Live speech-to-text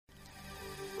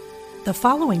The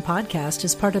following podcast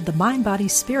is part of the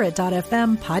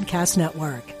MindBodySpirit.fm podcast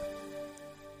network.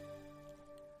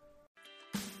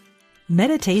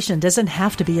 Meditation doesn't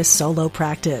have to be a solo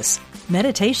practice.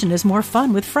 Meditation is more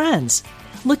fun with friends.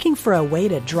 Looking for a way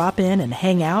to drop in and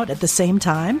hang out at the same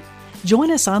time? Join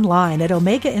us online at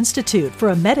Omega Institute for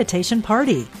a meditation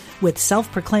party with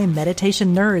self-proclaimed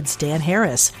meditation nerds Dan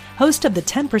Harris, host of the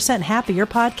 10% Happier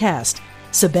podcast,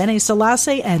 Sebene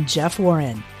Selassie, and Jeff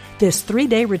Warren. This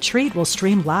 3-day retreat will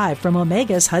stream live from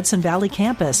Omega's Hudson Valley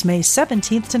campus May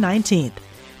 17th to 19th.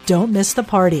 Don't miss the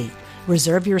party.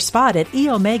 Reserve your spot at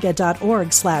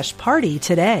eomega.org/party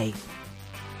today.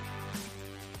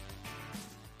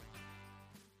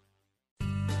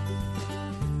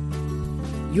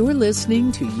 You're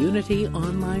listening to Unity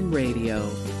Online Radio,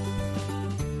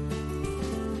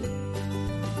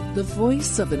 the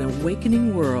voice of an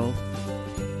awakening world.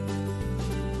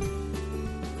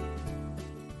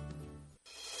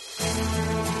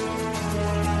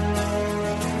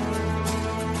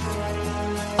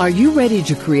 Are you ready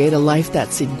to create a life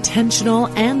that's intentional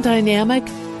and dynamic?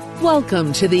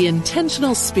 Welcome to The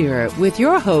Intentional Spirit with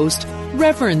your host,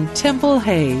 Reverend Temple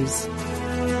Hayes.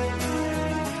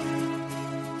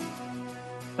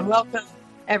 Welcome,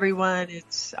 everyone.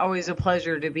 It's always a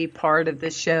pleasure to be part of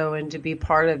this show and to be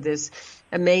part of this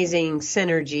amazing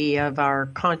synergy of our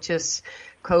conscious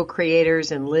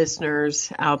co-creators and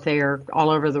listeners out there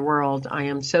all over the world. I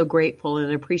am so grateful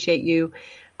and appreciate you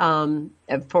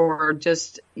for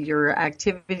just your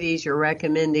activities, your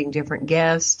recommending different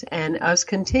guests, and us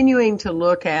continuing to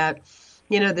look at,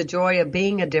 the joy of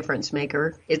being a difference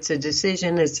maker. It's a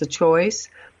decision, it's a choice,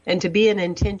 and to be an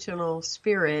intentional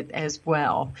spirit as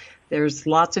well. There's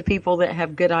lots of people that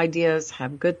have good ideas,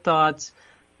 have good thoughts,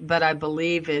 but I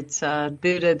believe it's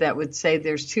Buddha that would say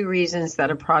there's two reasons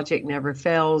that a project never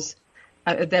fails.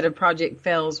 That a project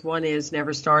fails. One is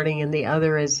never starting and the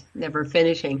other is never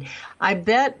finishing. I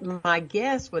bet my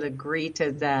guest would agree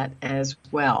to that as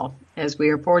well, as we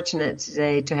are fortunate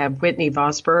today to have Whitney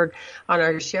Vosburgh on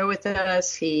our show with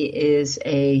us. He is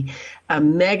a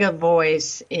mega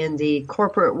voice in the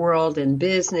corporate world and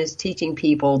business, teaching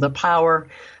people the power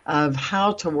of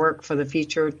how to work for the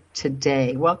future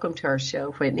today. Welcome to our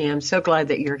show, Whitney. I'm so glad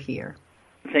that you're here.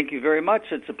 Thank you very much.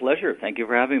 It's a pleasure. Thank you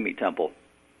for having me, Temple.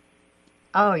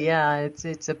 Oh yeah,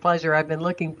 it's a pleasure. I've been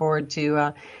looking forward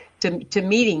to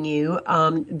meeting you.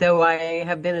 Though I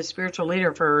have been a spiritual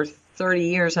leader for 30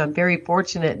 years, I'm very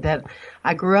fortunate that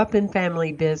I grew up in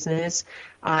family business.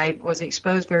 I was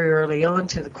exposed very early on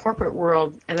to the corporate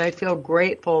world, and I feel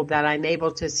grateful that I'm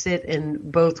able to sit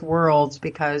in both worlds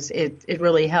because it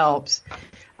really helps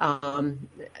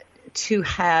to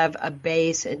have a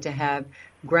base and to have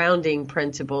grounding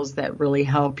principles that really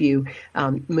help you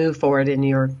move forward in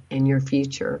your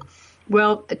future.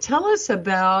 Well, tell us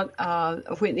about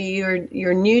Whitney.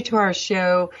 You're new to our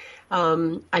show.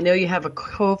 I know you have a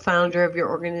co-founder of your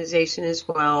organization as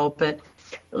well, but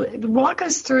walk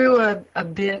us through a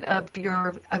bit of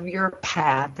your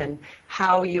path and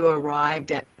how you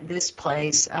arrived at this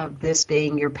place of this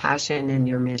being your passion and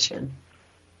your mission.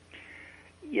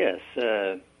 Yes.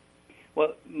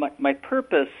 Well, my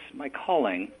purpose, my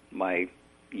calling, my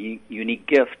unique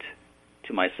gift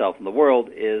to myself and the world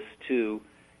is to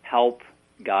help,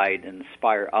 guide, and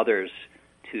inspire others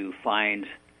to find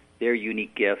their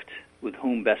unique gift, with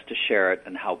whom best to share it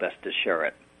and how best to share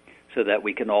it, so that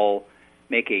we can all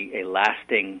make a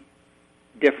lasting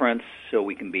difference, so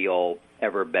we can be all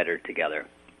ever better together.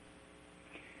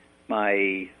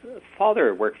 My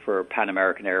father worked for Pan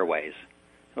American Airways,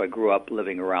 so I grew up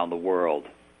living around the world,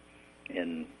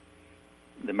 in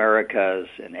the Americas,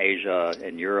 in Asia,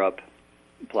 in Europe.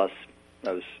 Plus,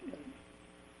 I was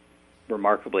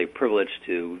remarkably privileged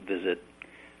to visit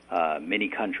many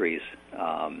countries,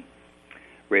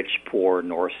 rich, poor,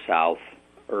 north, south,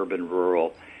 urban,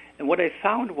 rural. And what I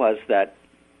found was that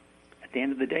at the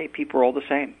end of the day, people are all the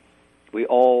same. We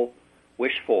all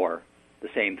wish for the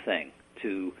same thing,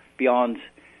 to beyond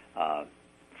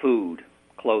food,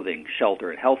 clothing,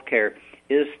 shelter, and healthcare,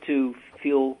 is to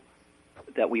feel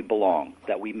that we belong,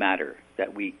 that we matter,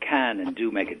 that we can and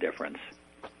do make a difference.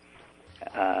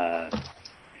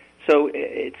 So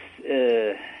it's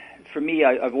for me,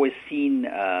 I've always seen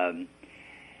the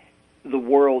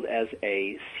world as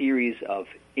a series of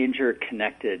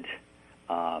interconnected,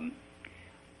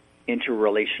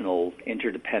 interrelational,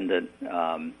 interdependent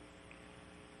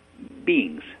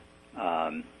beings.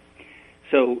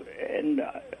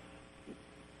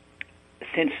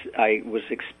 Since I was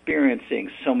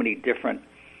experiencing so many different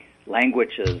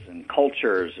languages and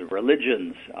cultures and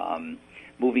religions,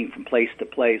 moving from place to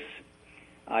place,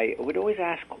 I would always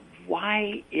ask,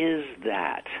 why is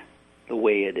that? the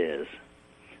way it is.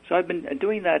 So I've been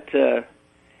doing that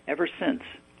ever since,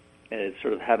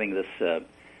 sort of having this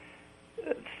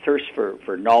thirst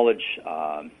for knowledge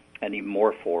and even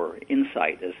more for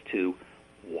insight as to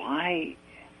why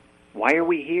are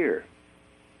we here?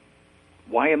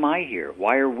 Why am I here?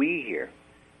 Why are we here?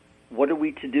 What are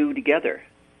we to do together?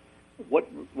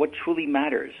 What truly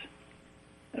matters?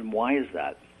 And why is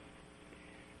that?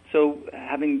 So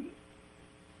having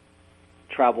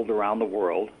traveled around the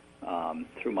world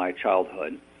through my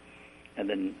childhood and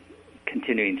then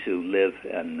continuing to live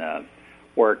and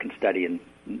work and study in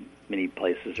many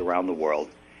places around the world,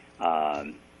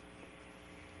 I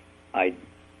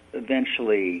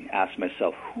eventually asked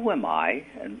myself, who am I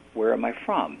and where am I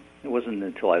from? It wasn't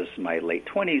until I was in my late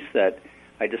 20s that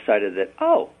I decided that,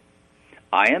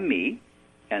 I am me,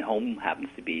 and home happens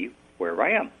to be wherever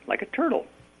I am, like a turtle.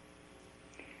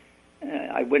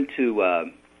 I went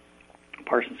to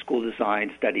Parsons School of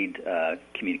Design, studied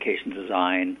communications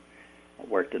design,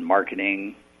 worked in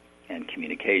marketing and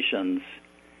communications,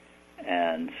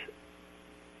 and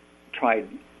tried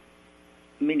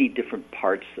many different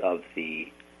parts of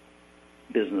the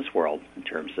business world in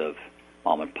terms of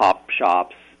mom-and-pop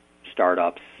shops,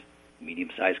 startups,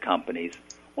 medium-sized companies,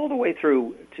 all the way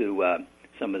through to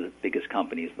some of the biggest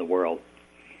companies in the world.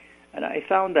 And I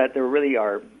found that there really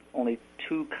are only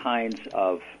two kinds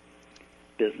of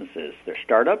businesses. They're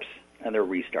startups and they're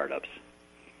restartups.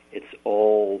 It's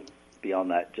all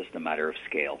beyond that, just a matter of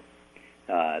scale.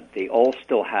 They all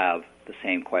still have the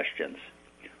same questions.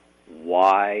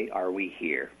 Why are we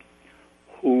here?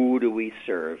 Who do we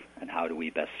serve, and how do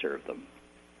we best serve them?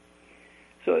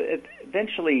 So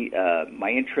eventually,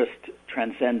 my interest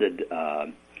transcended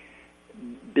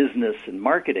business and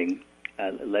marketing,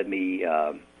 led me,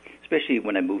 especially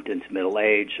when I moved into middle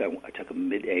age. I took a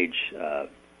mid-age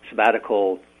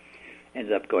sabbatical,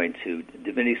 ended up going to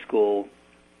divinity school,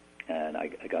 and I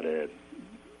got a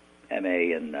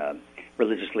MA in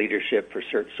religious leadership for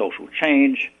social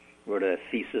change, wrote a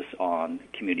thesis on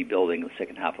community building in the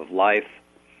second half of life.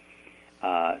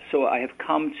 So I have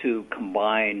come to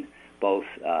combine both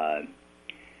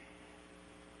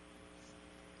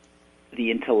the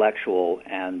intellectual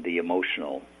and the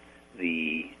emotional,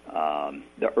 the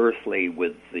earthly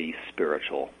with the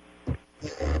spiritual.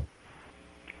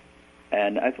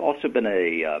 And I've also been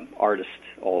a artist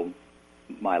all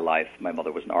my life. My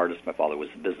mother was an artist. My father was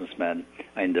a businessman.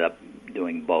 I ended up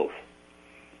doing both.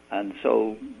 And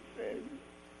so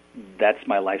that's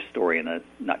my life story in a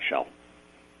nutshell.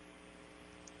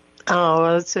 Oh,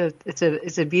 well,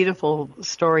 it's a beautiful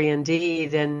story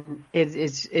indeed, and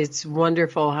it's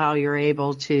wonderful how you're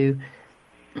able to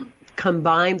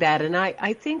combine that. And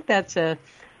I think that's an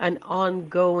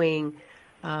ongoing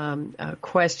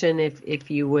question,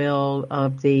 if you will,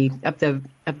 of the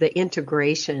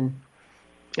integration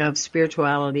of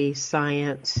spirituality,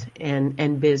 science,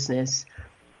 and business.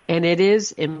 And it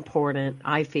is important,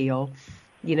 I feel,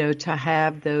 to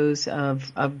have those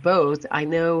of both. I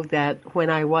know that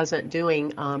when I wasn't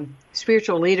doing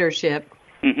spiritual leadership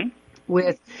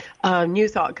with New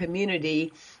Thought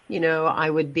Community, I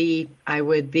would be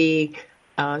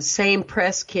same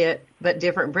press kit but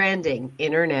different branding,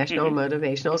 international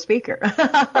motivational speaker.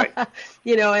 Right.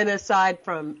 And aside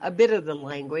from a bit of the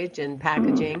language and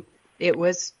packaging, it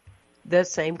was the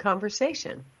same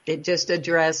conversation. It just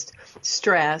addressed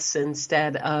stress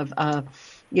instead of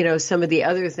some of the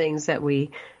other things that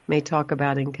we may talk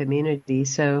about in community.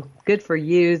 So good for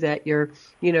you that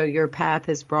your path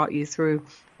has brought you through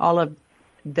all of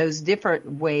those different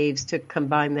waves to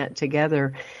combine that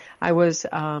together. It was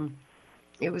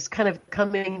kind of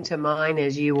coming to mind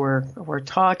as you were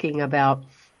talking about.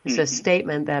 It's a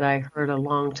statement that I heard a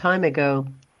long time ago,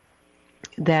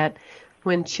 that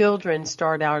when children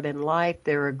start out in life,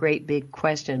 they're a great big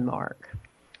question mark.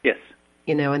 Yes.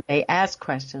 And they ask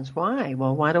questions. Why?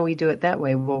 Well, why don't we do it that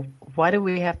way? Well, why do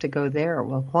we have to go there?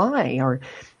 Well, why? Or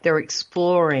they're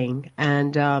exploring.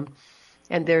 And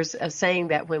there's a saying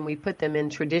that when we put them in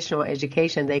traditional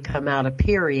education, they come out a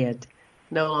period,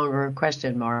 no longer a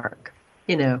question mark.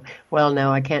 Well,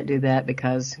 no, I can't do that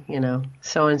because,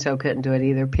 so-and-so couldn't do it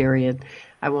either, period.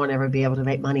 I won't ever be able to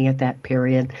make money at that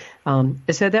period.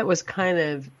 So that was kind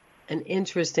of an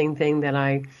interesting thing that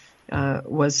I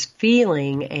was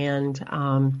feeling. And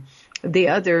the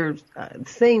other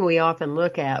thing we often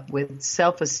look at with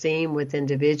self-esteem with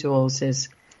individuals is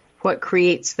what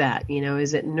creates that.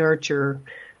 Is it nurture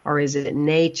or is it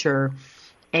nature?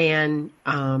 And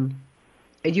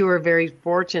you were very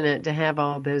fortunate to have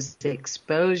all those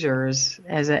exposures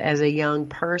as a young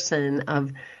person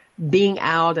of being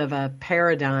out of a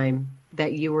paradigm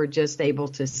that you were just able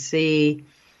to see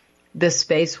the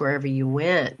space wherever you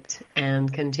went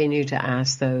and continue to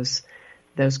ask those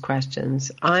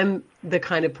questions. I'm the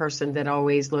kind of person that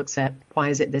always looks at why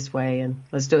is it this way, and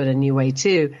let's do it a new way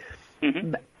too.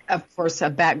 Mm-hmm. Of course, a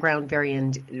background very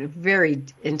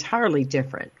entirely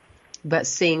different, but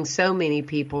seeing so many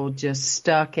people just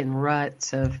stuck in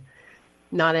ruts of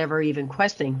not ever even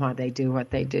questioning why they do what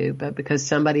they do, but because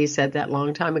somebody said that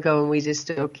long time ago, and we just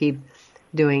still keep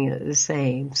doing it the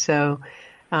same. So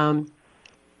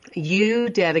you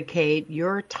dedicate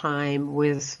your time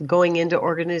with going into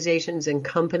organizations and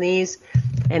companies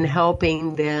and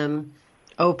helping them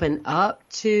open up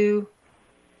to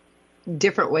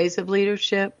different ways of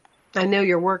leadership. I know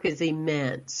your work is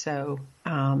immense, so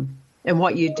and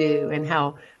what you do and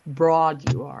how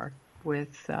broad you are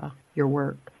with your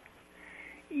work.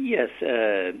 Yes,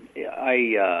 I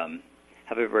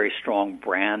have a very strong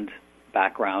brand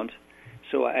background,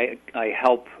 so I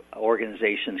help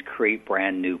organizations create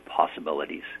brand new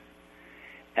possibilities.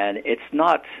 And it's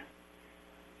not,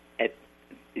 at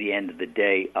the end of the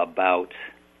day, about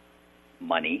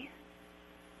money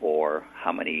or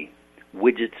how many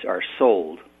widgets are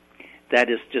sold. That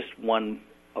is just one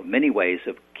of many ways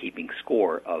of keeping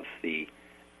score of the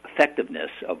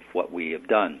effectiveness of what we have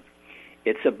done.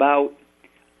 It's about,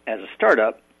 as a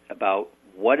startup, about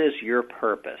what is your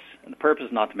purpose. And the purpose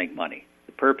is not to make money.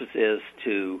 The purpose is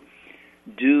to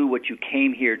do what you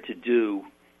came here to do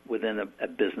within a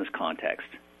business context.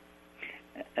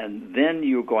 And then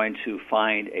you're going to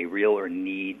find a real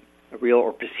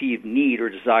or perceived need or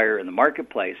desire in the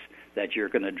marketplace that you're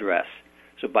going to address.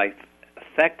 So by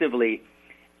effectively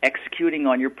executing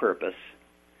on your purpose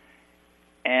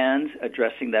and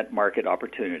addressing that market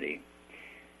opportunity,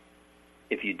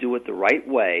 if you do it the right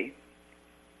way,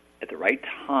 at the right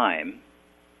time,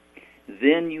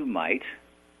 then you might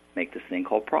make this thing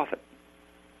called profit.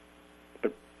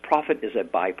 But profit is a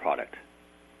byproduct.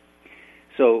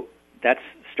 So that's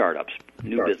startups,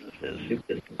 new businesses,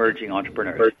 emerging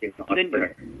entrepreneurs.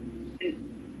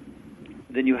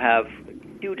 Then you have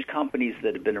huge companies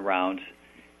that have been around,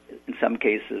 in some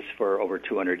cases, for over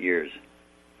 200 years.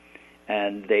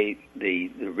 And the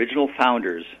original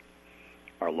founders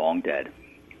are long dead.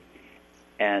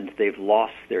 And they've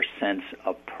lost their sense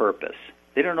of purpose.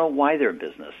 They don't know why they're in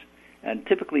business. And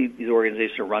typically these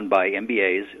organizations are run by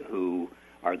MBAs who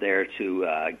are there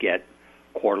to get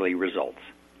quarterly results,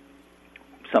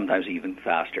 sometimes even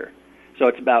faster. So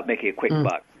it's about making a quick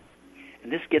buck.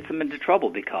 And this gets them into trouble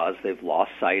because they've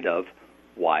lost sight of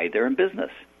why they're in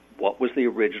business. What was the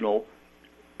original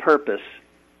purpose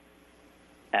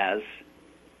as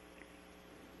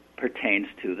pertains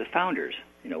to the founders?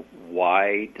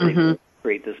 Why did they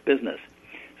create this business?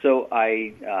 So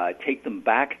I take them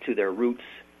back to their roots,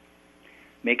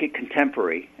 make it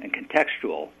contemporary and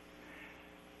contextual,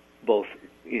 both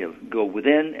go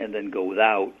within and then go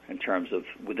without in terms of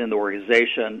within the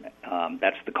organization,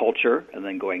 that's the culture, and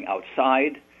then going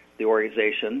outside the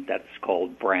organization, that's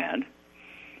called brand,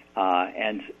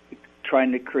 and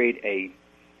trying to create a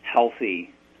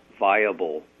healthy,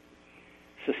 viable,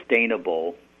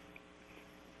 sustainable,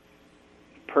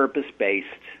 purpose-based,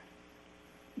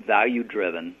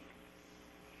 value-driven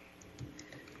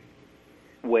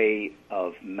way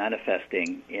of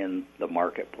manifesting in the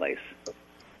marketplace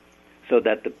so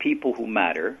that the people who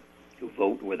matter, who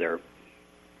vote with their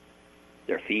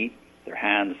feet, their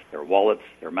hands, their wallets,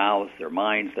 their mouths, their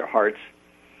minds, their hearts,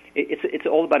 it's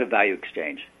all about a value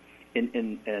exchange.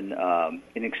 In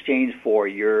exchange for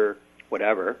your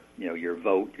whatever, your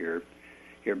vote, your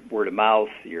word of mouth,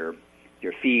 your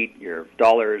feet, your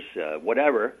dollars,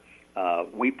 whatever,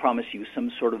 we promise you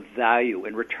some sort of value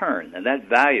in return. And that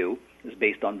value is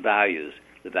based on values.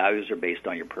 The values are based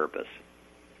on your purpose.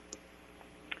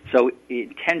 So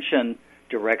intention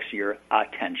directs your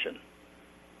attention.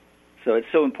 So it's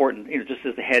so important, just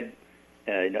as the head,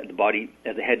 the body,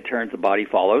 as the head turns, the body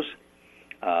follows.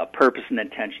 Purpose and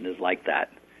intention is like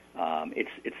that.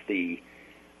 It's the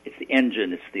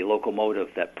engine, it's the locomotive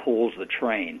that pulls the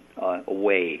train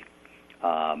away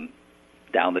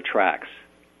down the tracks.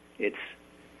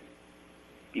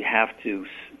 You have to,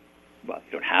 well,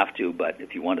 you don't have to, but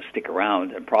if you want to stick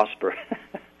around and prosper,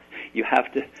 you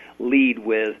have to lead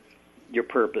with your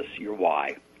purpose, your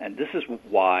why. And this is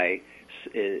why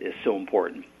is so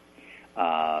important.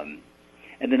 And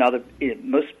then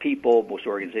most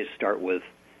organizations start with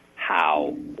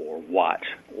how or what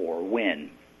or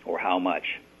when or how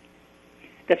much.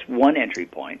 That's one entry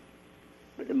point.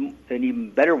 But an even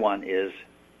better one is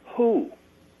who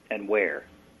and where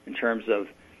in terms of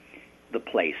the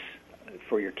place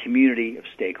for your community of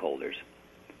stakeholders,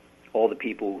 all the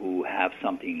people who have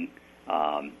something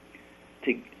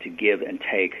to give and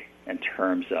take in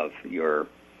terms of your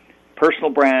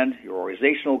personal brand, your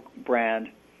organizational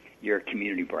brand, your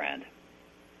community brand?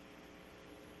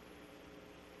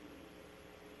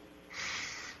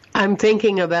 I'm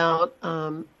thinking about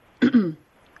an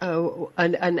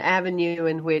avenue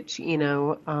in which,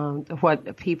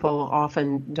 what people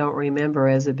often don't remember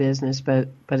as a business, but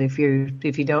if you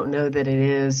don't know that it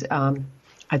is,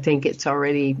 I think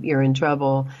you're in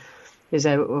trouble. Is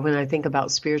that when I think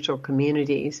about spiritual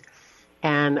communities,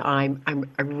 and I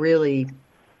really,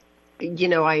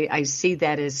 I see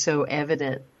that as so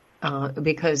evident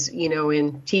because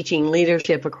in teaching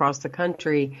leadership across the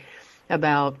country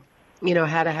about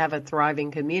how to have a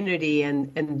thriving community,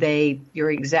 and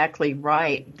you're exactly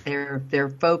right. Their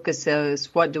focus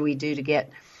is, what do we do to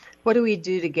get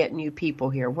new people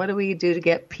here? What do we do to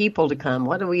get people to come?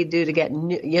 What do we do to get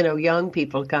young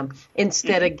people to come?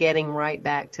 Instead of getting right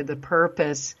back to the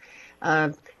purpose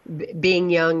of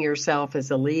being young yourself as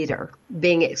a leader,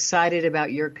 being excited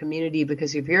about your community,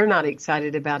 because if you're not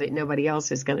excited about it, nobody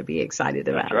else is going to be excited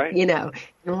about right. it. And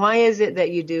why is it that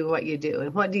you do what you do,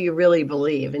 and what do you really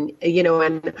believe, and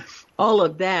and all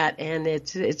of that. And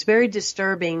it's very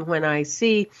disturbing when I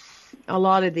see a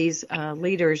lot of these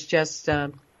leaders just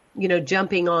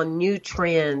jumping on new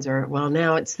trends, or, well,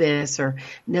 now it's this, or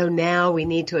no, now we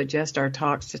need to adjust our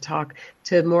talks to talk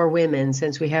to more women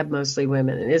since we have mostly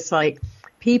women. And it's like,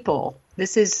 people,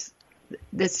 this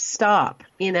stop,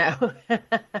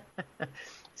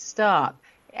 stop.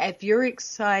 If you're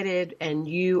excited and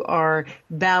you are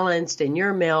balanced and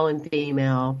you're male and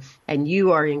female and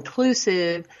you are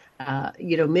inclusive,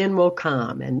 men will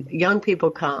come and young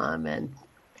people come,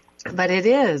 but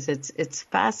it's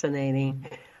fascinating.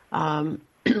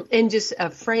 And just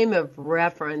a frame of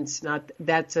reference,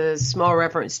 that's a small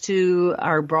reference to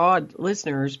our broad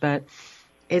listeners, but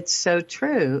it's so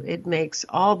true. It makes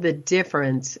all the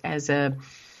difference as a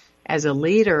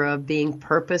leader of being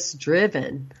purpose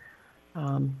driven.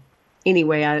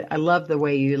 Anyway, I love the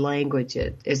way you language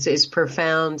it. It's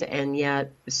profound and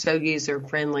yet so user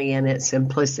friendly in its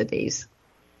simplicities.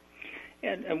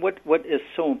 And what is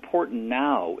so important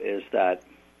now is that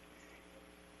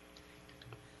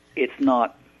it's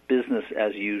not business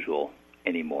as usual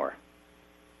anymore.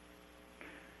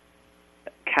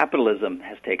 Capitalism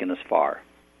has taken us far,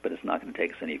 but it's not going to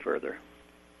take us any further.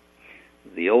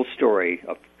 The old story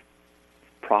of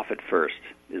profit first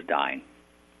is dying.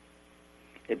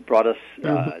 It brought us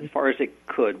as far as it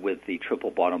could with the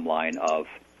triple bottom line of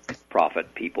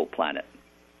profit, people, planet.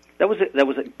 That was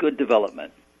a good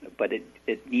development, but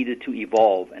it needed to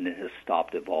evolve, and it has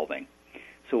stopped evolving.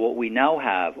 So what we now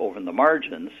have over in the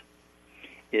margins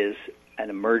is an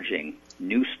emerging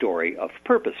new story of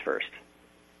purpose first,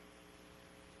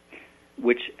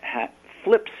 which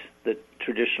flips the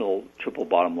traditional triple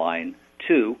bottom line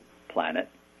to planet,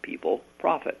 people,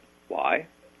 profit. Why?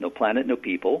 No planet, no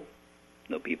people,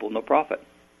 no profit.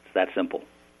 It's that simple.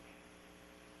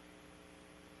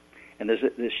 And there's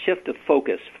this shift of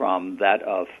focus from that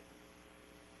of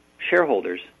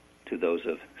shareholders to those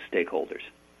of stakeholders.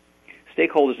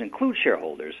 Stakeholders include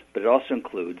shareholders, but it also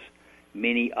includes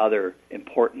many other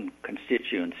important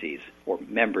constituencies or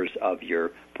members of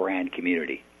your brand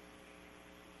community.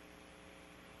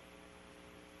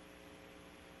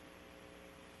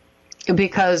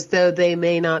 Because though they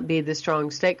may not be the strong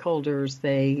stakeholders,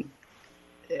 they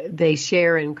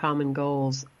share in common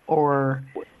goals, or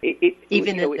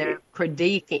even in their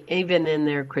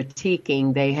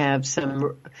critiquing, they have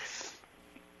some.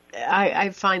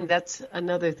 I find that's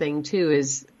another thing too,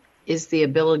 is the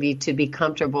ability to be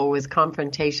comfortable with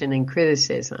confrontation and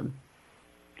criticism.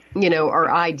 Or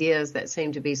ideas that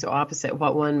seem to be so opposite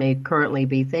what one may currently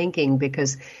be thinking,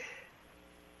 because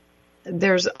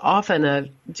there's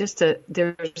often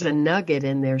there's a nugget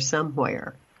in there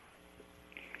somewhere.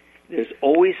 There's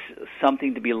always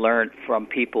something to be learned from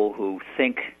people who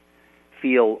think,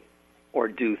 feel, or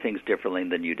do things differently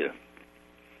than you do.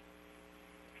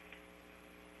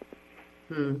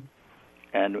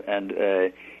 And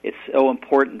it's so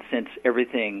important, since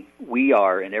everything we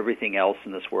are and everything else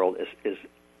in this world is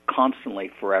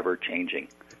constantly, forever changing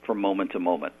from moment to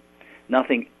moment.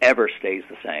 Nothing ever stays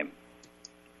the same.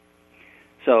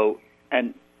 So,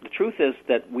 and the truth is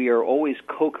that we are always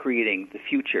co-creating the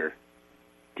future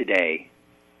today,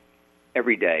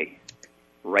 every day,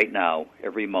 right now,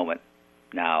 every moment,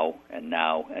 now and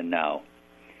now and now.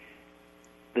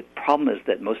 The problem is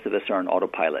that most of us are on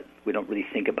autopilot. We don't really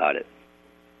think about it.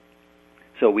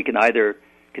 So we can either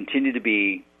continue to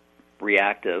be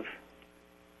reactive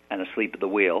and asleep at the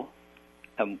wheel,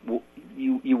 and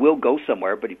you will go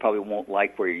somewhere, but you probably won't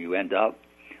like where you end up.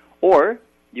 Or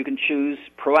you can choose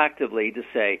proactively to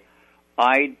say,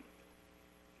 I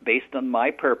based on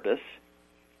my purpose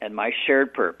and my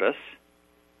shared purpose,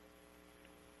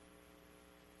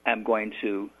 I'm going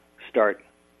to start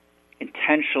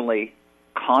intentionally,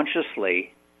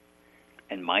 consciously,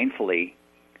 and mindfully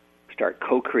start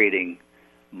co-creating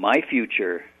my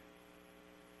future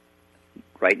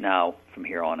right now from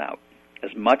here on out,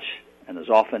 as much and as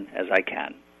often as I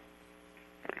can.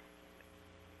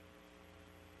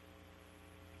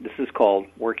 This is called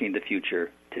working the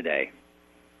future today.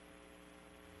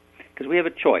 Because we have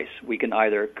a choice. We can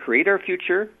either create our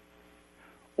future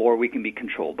or we can be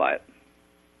controlled by it.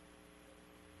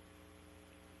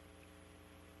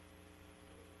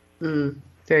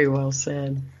 Very well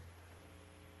said.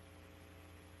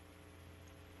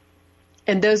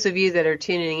 And those of you that are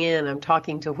tuning in, I'm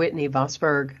talking to Whitney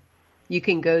Vosberg. You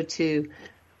can go to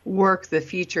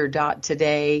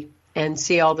workthefuture.today and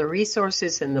see all the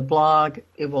resources in the blog.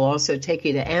 It will also take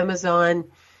you to Amazon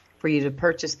for you to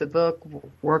purchase the book,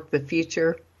 Work the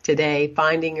Future Today,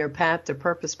 Finding Your Path to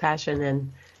Purpose,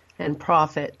 Passion, and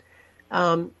Profit.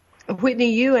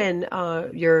 Whitney, you and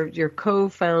your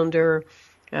co-founder,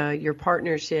 your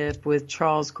partnership with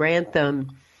Charles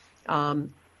Grantham,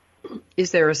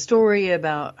 is there a story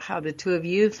about how the two of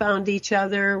you found each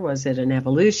other? Was it an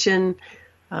evolution?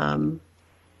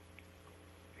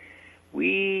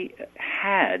 We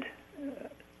had,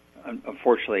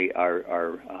 unfortunately,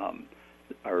 our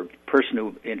person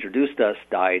who introduced us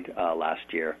died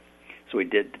last year, so we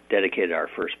dedicated our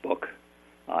first book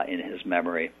in his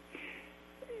memory.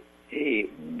 A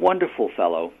wonderful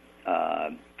fellow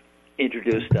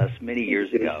introduced us many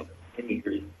years ago,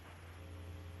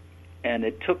 and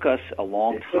it took us a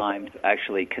long time to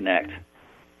actually connect.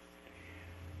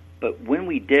 But when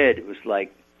we did, it was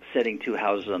like setting two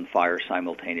houses on fire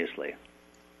simultaneously.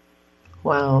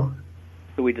 Wow.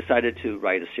 So we decided to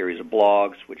write a series of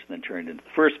blogs, which then turned into the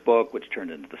first book, which turned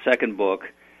into the second book.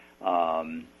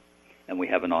 And we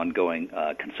have an ongoing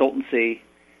consultancy.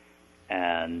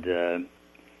 And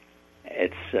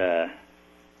it's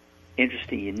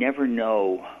interesting. You never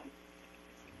know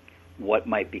what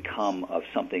might become of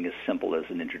something as simple as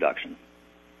an introduction.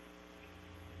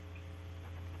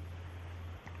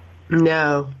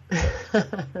 No,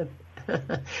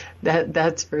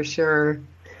 that's for sure.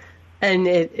 And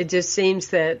it just seems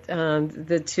that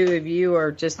the two of you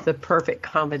are just the perfect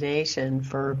combination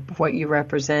for what you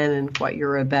represent and what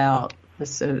you're about.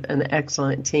 It's an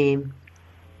excellent team.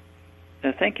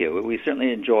 Thank you. We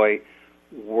certainly enjoy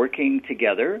working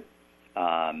together,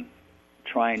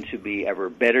 trying to be ever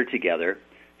better together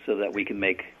so that we can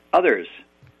make others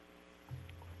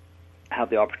have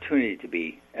the opportunity to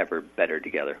be ever better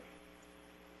together.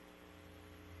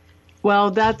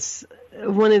 Well, that's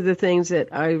one of the things that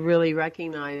I really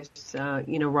recognized,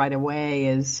 right away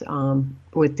is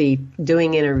with the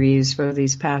doing interviews for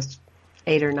these past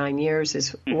 8 or 9 years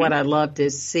is what I loved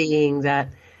is seeing that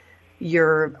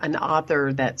you're an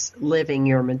author that's living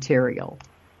your material.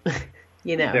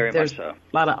 Very there's much so.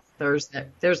 A lot of authors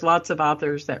there's lots of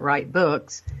authors that write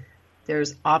books.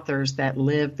 There's authors that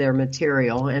live their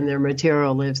material, and their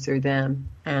material lives through them.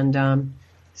 And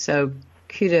so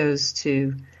kudos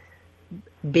to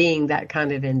being that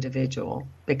kind of individual,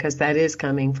 because that is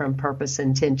coming from purpose and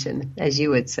intention, as you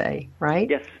would say, right?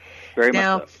 Yes, very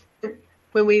much so.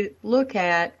 When we look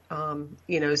at,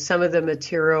 some of the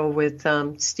material with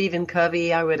Stephen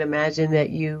Covey, I would imagine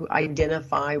that you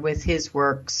identify with his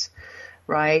works,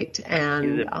 right?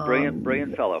 And he's a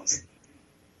brilliant fellow.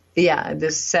 Yeah, the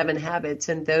 7 Habits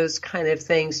and those kind of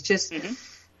things. Just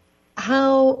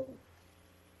how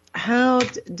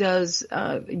does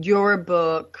your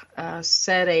book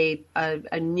set a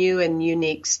new and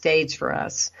unique stage for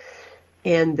us?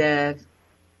 And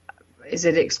is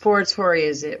it exploratory?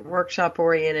 Is it workshop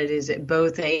oriented? Is it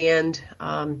both and?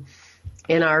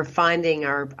 In our finding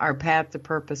our path to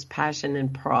purpose, passion,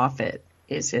 and profit,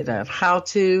 is it a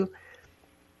how-to?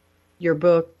 Your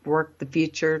book, Work the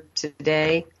Future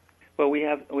Today. Well, we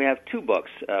have 2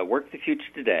 books: Work the Future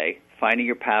Today, Finding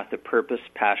Your Path to Purpose,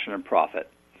 Passion, and Profit.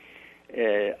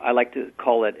 I like to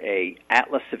call it a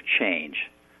atlas of change,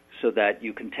 so that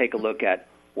you can take a look at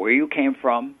where you came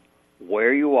from,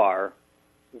 where you are,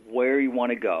 where you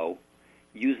want to go,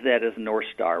 use that as a North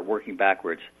Star, working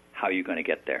backwards, how you're going to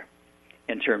get there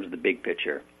in terms of the big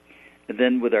picture. And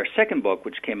then with our second book,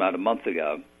 which came out a month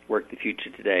ago, Work the Future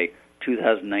Today,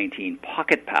 2019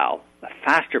 Pocket Pal, A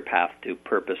Faster Path to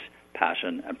Purpose,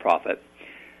 Passion, and Profit.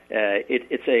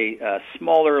 It's a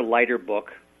smaller, lighter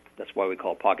book. That's why we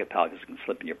call it Pocket Pal, because it can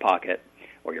slip in your pocket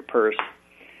or your purse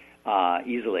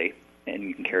easily, and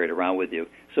you can carry it around with you.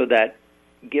 So that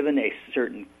given a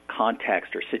certain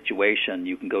context or situation,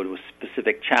 you can go to a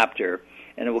specific chapter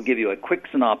and it will give you a quick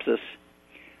synopsis,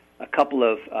 a couple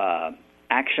of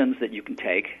actions that you can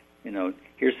take.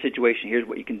 Here's the situation, here's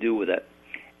what you can do with it.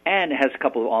 And it has a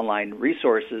couple of online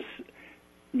resources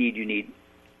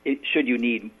should you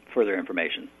need further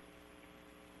information.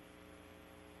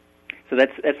 So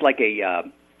that's like a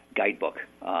guidebook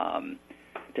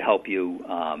to help you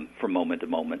from moment to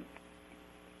moment.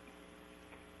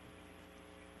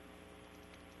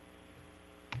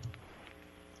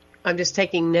 I'm just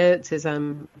taking notes as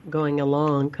I'm going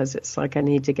along because it's like I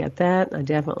need to get that. I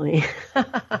definitely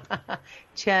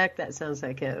check. That sounds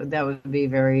like that would be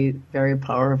very, very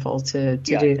powerful to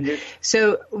do.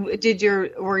 So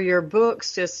were your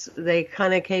books they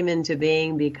kind of came into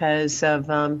being because of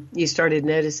you started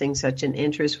noticing such an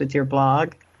interest with your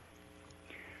blog?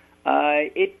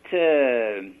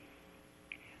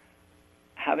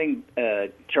 Having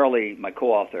Charlie, my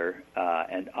co-author,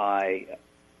 and I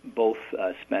both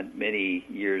spent many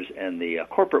years in the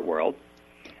corporate world,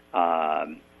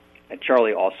 and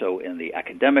Charlie also in the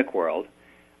academic world,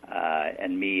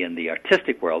 and me in the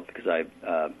artistic world, because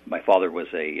my father was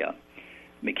a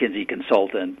McKinsey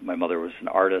consultant, my mother was an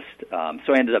artist,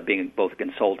 so I ended up being both a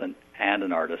consultant and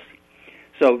an artist.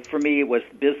 So for me, it was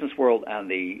the business world and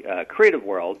the creative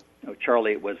world.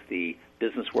 Charlie was the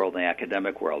business world and the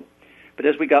academic world. But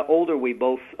as we got older, we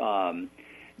both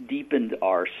deepened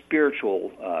our spiritual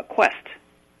quest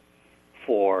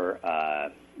for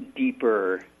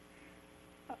deeper,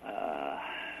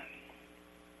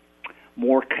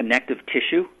 more connective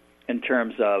tissue in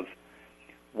terms of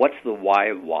what's the why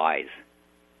of whys,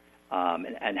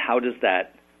 and how does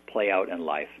that play out in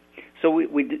life. So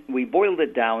we boiled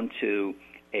it down to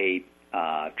a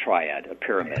triad, a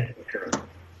pyramid.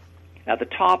 At the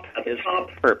top is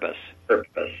purpose,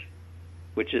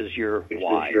 which is your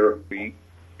why, your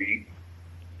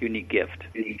unique gift.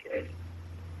 In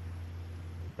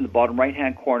the bottom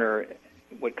right-hand corner,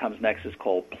 what comes next is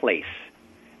called place.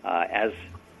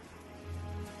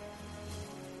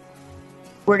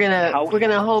 We're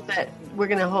gonna hold that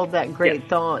great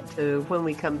thought to when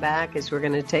we come back. Is we're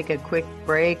gonna take a quick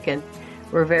break, and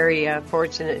we're very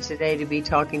fortunate today to be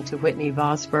talking to Whitney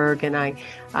Vosburgh, and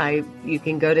you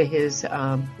can go to his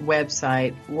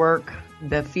website,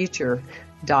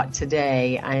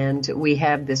 workthefuture.today, and we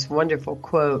have this wonderful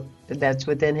quote that's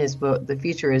within his book, "The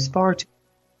future is far too..."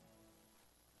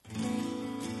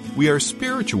 We are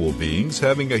spiritual beings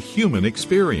having a human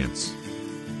experience.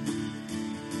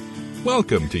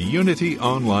 Welcome to Unity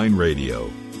Online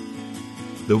Radio,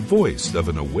 the voice of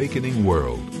an awakening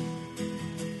world.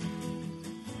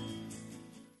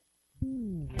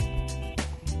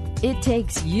 It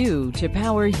takes you to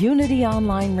power Unity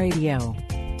Online Radio.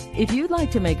 If you'd like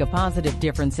to make a positive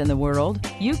difference in the world,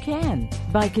 you can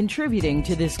by contributing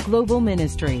to this global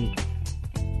ministry.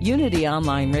 Unity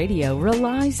Online Radio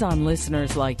relies on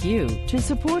listeners like you to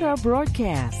support our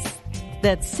broadcasts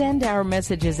that send our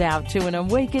messages out to an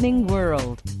awakening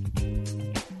world.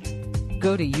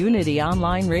 Go to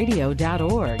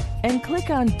unityonlineradio.org and click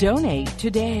on Donate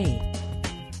today.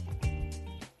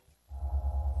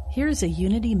 Here's a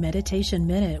Unity Meditation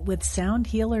Minute with sound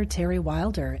healer Terry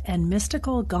Wilder and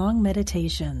mystical gong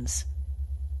meditations.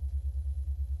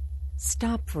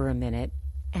 Stop for a minute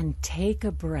and take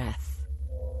a breath.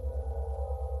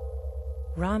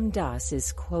 Ram Dass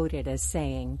is quoted as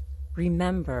saying,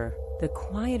 "Remember, the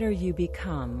quieter you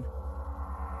become,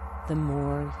 the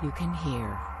more you can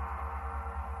hear."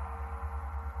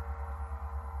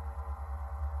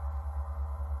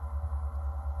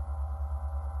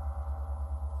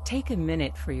 Take a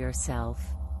minute for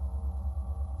yourself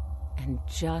and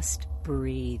just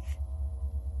breathe.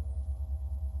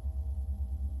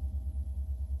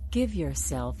 Give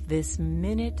yourself this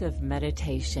minute of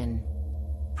meditation.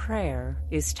 Prayer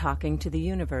is talking to the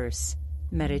universe.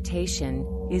 Meditation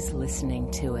is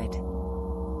listening to it.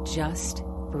 Just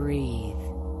breathe.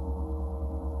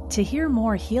 To hear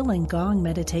more healing gong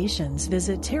meditations,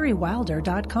 visit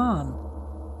terrywilder.com.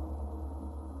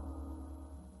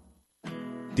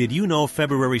 Did you know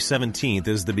February 17th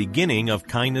is the beginning of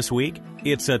Kindness Week?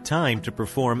 It's a time to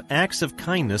perform acts of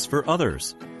kindness for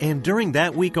others. And during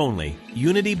that week only,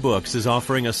 Unity Books is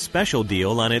offering a special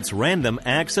deal on its Random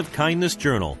Acts of Kindness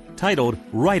journal, titled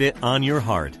Write It on Your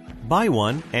Heart. Buy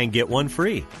one and get one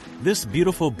free. This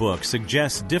beautiful book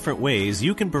suggests different ways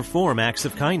you can perform acts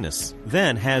of kindness,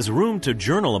 then has room to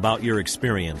journal about your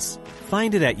experience.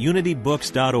 Find it at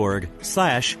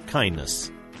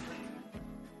unitybooks.org/kindness.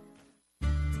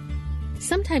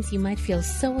 Sometimes you might feel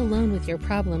so alone with your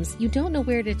problems you don't know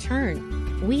where to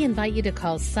turn. We invite you to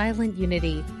call Silent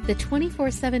Unity, the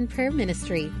 24/7 prayer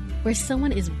ministry, where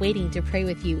someone is waiting to pray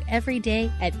with you every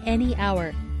day at any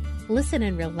hour. Listen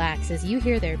and relax as you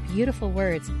hear their beautiful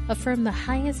words affirm the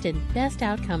highest and best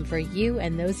outcome for you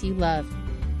and those you love.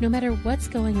 No matter what's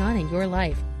going on in your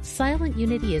life, Silent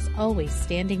Unity is always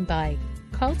standing by.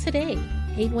 Call today,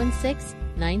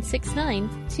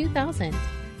 816-969-2000.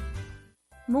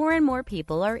 More and more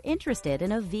people are interested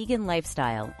in a vegan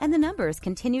lifestyle, and the numbers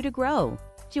continue to grow.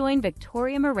 Join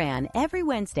Victoria Moran every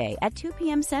Wednesday at 2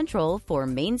 p.m. Central for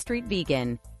Main Street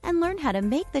Vegan and learn how to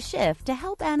make the shift to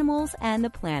help animals and the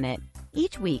planet.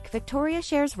 Each week, Victoria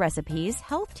shares recipes,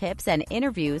 health tips, and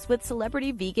interviews with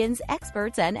celebrity vegans,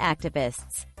 experts, and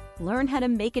activists. Learn how to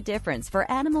make a difference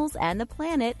for animals and the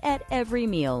planet at every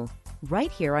meal.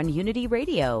 Right here on Unity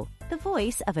Radio, the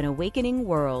voice of an awakening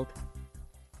world.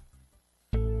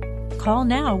 Call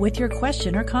now with your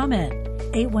question or comment.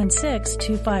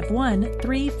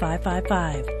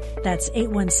 816-251-3555. That's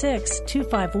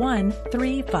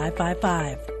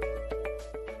 816-251-3555.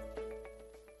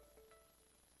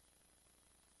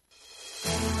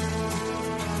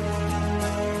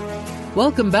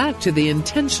 Welcome back to The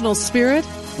Intentional Spirit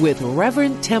with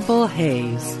Reverend Temple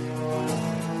Hayes.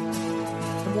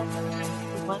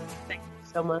 Thank you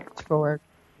so much for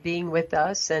being with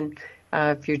us. And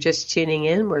if you're just tuning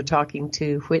in, we're talking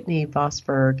to Whitney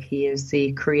Vosberg. He is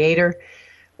the creator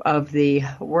of the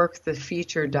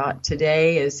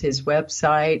WorkTheFuture.today is his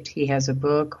website. He has a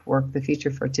book, Work the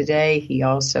Future for Today. He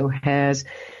also has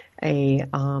a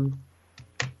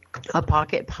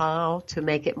pocket pile to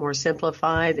make it more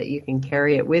simplified, that you can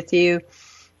carry it with you,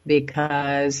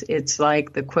 because it's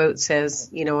like the quote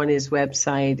says, on his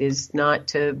website, is not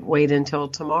to wait until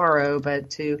tomorrow, but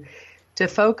to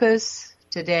focus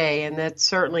today. And that's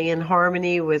certainly in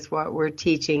harmony with what we're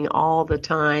teaching all the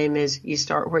time, is you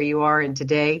start where you are, and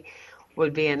today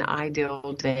would be an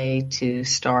ideal day to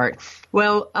start.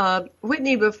 Well,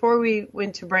 Whitney, before we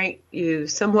went to break, you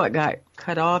somewhat got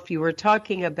cut off. You were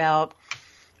talking about,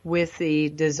 with the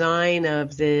design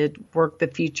of the Work the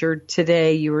Future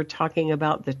Today, you were talking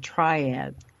about the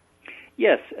triad.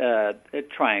 Yes, a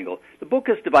triangle. The book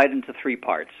is divided into 3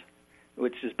 parts,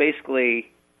 which is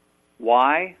basically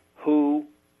why, who,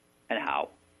 and how.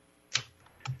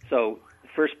 So the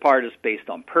first part is based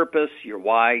on purpose, your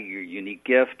why, your unique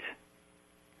gift.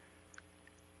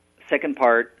 The second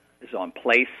part is on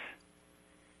place,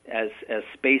 as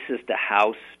spaces to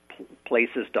house,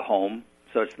 places to home.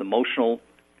 So it's the emotional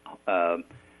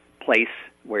place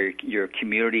where your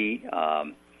community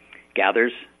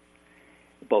gathers,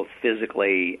 both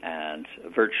physically and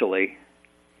virtually.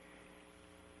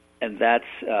 And that's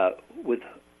with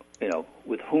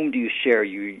whom do you share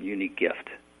your unique gift?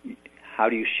 How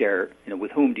do you share,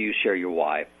 with whom do you share your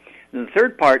why? And the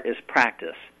third part is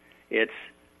practice. It's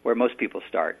where most people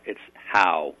start. It's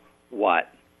how,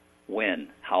 what, when,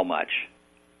 how much.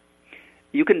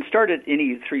 You can start at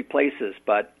any 3 places,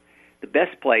 but the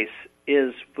best place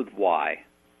is with why.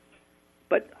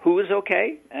 But who is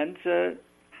okay and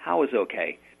how is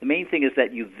okay. The main thing is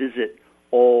that you visit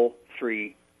all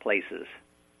 3 places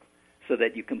so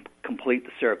that you can complete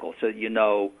the circle, so that you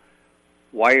know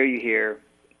why are you here,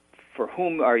 for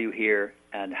whom are you here,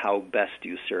 and how best do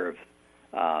you serve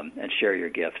and share your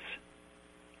gifts.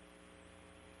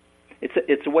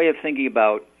 It's a way of thinking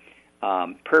about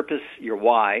purpose. Your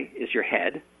why is your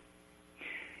head.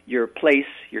 Your place,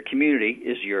 your community,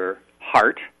 is your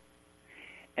heart.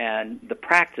 And the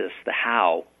practice, the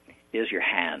how, is your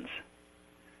hands.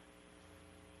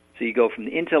 So you go from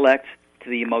the intellect to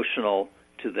the emotional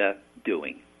to the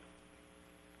doing.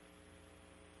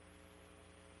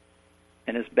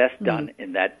 And it's best done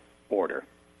in that order.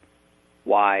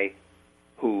 Why,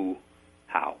 who,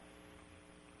 how.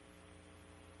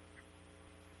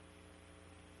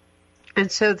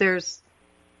 And so there's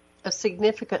a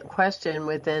significant question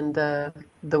within the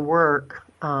work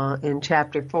in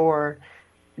Chapter 4.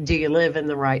 Do you live in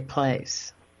the right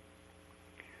place?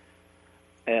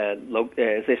 As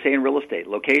they say in real estate,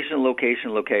 location,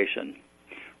 location, location.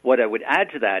 What I would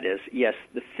add to that is, yes,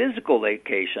 the physical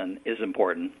location is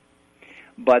important,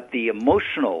 but the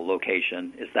emotional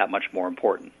location is that much more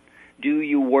important. Do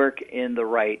you work in the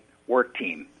right work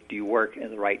team? Do you work in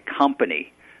the right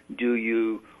company? Do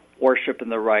you worship in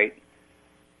the right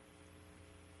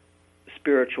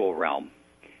spiritual realm?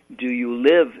 Do you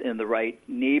live in the right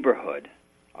neighborhood?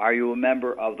 Are you a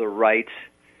member of the right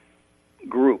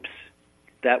groups,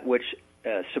 that which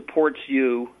supports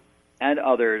you and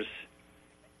others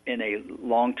in a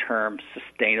long-term,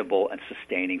 sustainable and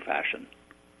sustaining fashion?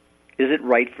 Is it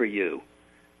right for you?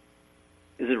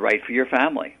 Is it right for your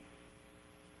family?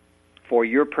 For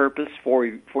your purpose, for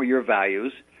your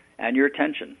values, and your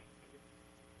attention?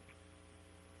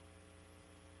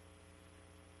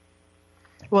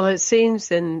 Well, it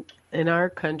seems in in our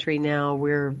country now,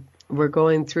 we're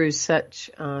going through such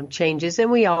changes,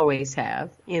 and we always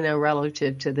have,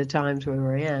 relative to the times we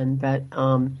were in. But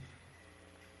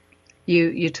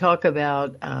you talk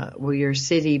about will your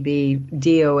city be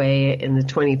DOA in the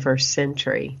 21st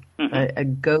century, a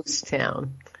ghost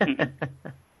town?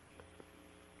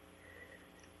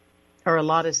 Are a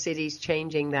lot of cities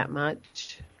changing that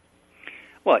much?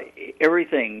 Well,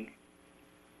 everything,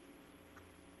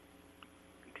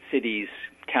 cities,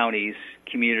 counties,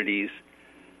 communities,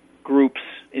 groups,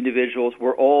 individuals,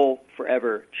 we're all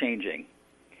forever changing.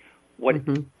 What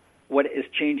is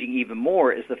changing even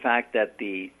more is the fact that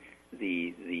the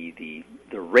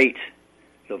rate,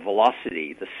 the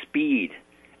velocity, the speed,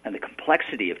 and the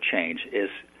complexity of change is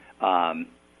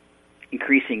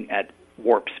increasing at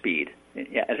warp speed,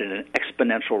 at an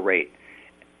exponential rate,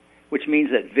 which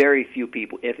means that very few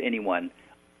people, if anyone,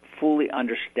 fully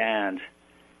understand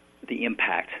the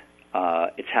impact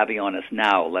it's having on us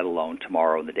now, let alone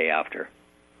tomorrow and the day after.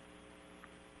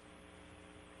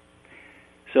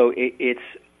 So it's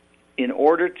in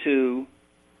order to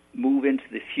move into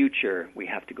the future, we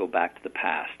have to go back to the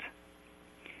past.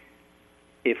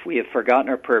 If we have forgotten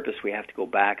our purpose, we have to go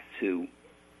back to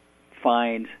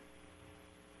find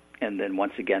and then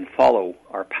once again follow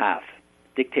our path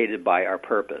dictated by our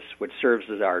purpose, which serves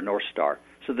as our North Star,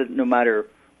 so that no matter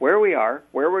where we are,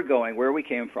 where we're going, where we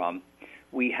came from,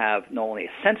 we have not only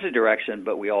a sense of direction,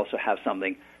 but we also have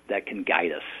something that can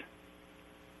guide us.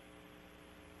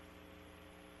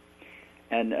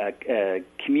 And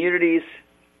communities,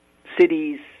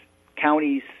 cities,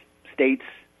 counties, states,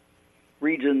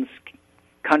 regions,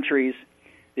 countries,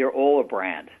 they're all a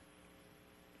brand.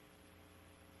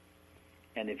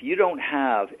 And if you don't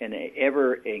have an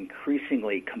ever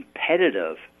increasingly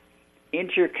competitive,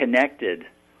 interconnected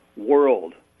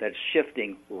world that's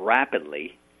shifting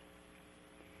rapidly,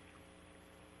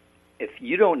 if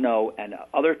you don't know and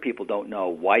other people don't know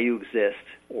why you exist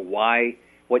or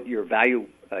what value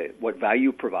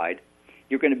you provide,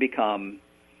 you're going to become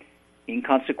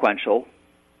inconsequential,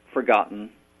 forgotten,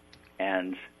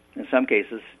 and in some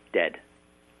cases, dead.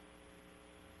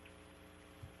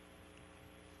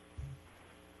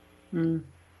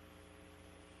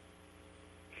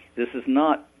 This is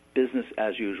not business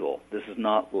as usual. This is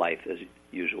not life as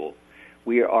usual.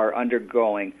 We are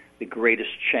undergoing the greatest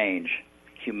change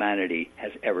humanity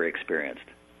has ever experienced,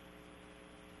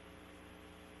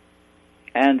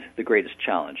 and the greatest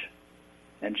challenge.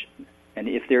 And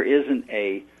if there isn't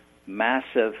a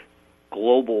massive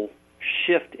global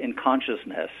shift in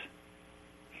consciousness,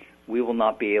 we will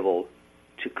not be able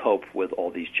to cope with all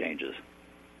these changes.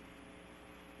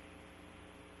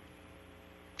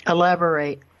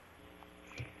 Elaborate.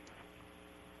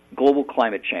 Global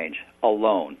climate change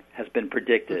alone has been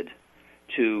predicted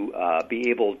to be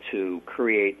able to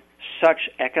create such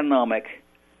economic,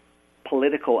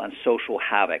 political, and social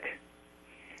havoc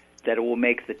that it will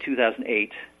make the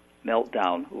 2008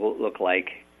 meltdown look like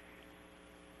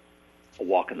a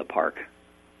walk in the park.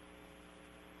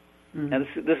 And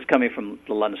this is coming from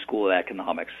the London School of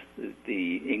Economics,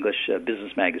 the English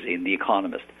business magazine, The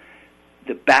Economist,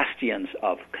 the bastions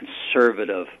of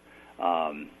conservative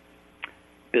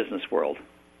business world.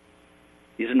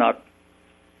 These are not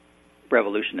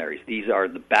revolutionaries. These are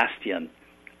the bastion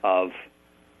of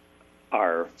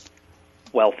our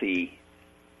wealthy,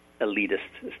 elitist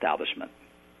establishment.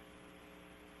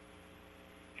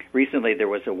 Recently, there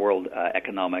was a World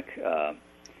Economic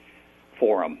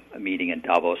Forum, a meeting in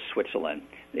Davos, Switzerland.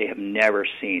 They have never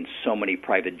seen so many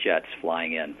private jets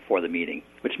flying in for the meeting,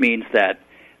 which means that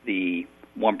the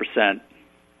 1% and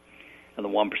the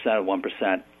 1% of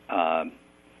 1%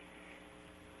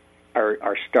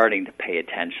 are starting to pay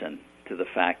attention to the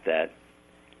fact that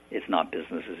it's not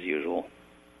business as usual.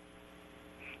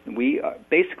 We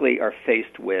basically are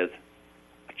faced with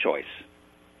a choice: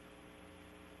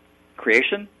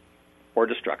 creation or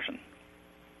destruction,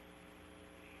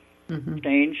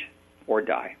 change or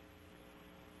die.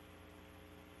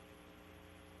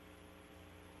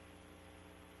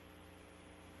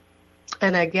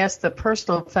 And I guess the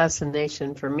personal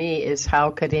fascination for me is,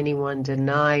 how could anyone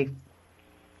deny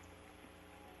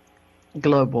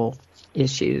global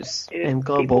issues and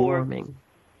global warming?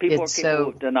 People it's are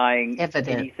so denying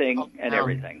evident. anything and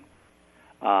everything.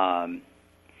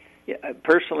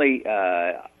 Personally,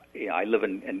 I live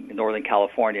in Northern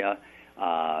California.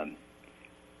 My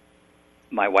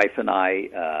wife and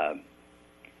I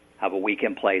have a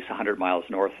weekend place 100 miles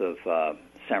north of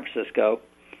San Francisco.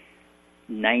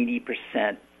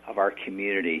 90% of our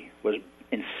community was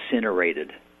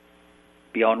incinerated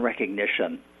beyond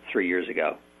recognition 3 years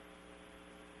ago.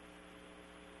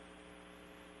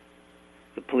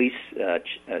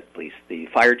 the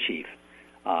fire chief,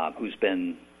 who's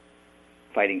been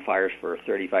fighting fires for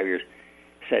 35 years,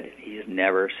 said he's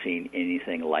never seen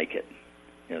anything like it.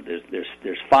 You know,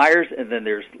 there's fires, and then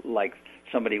there's like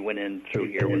somebody went in through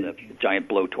here with a giant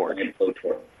blowtorch.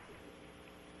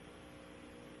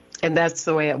 And that's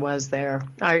the way it was there.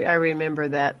 I remember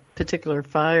that particular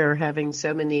fire, having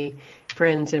so many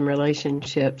friends and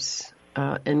relationships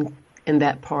in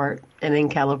that part and in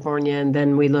California. And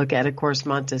then we look at, of course,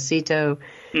 Montecito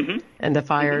and the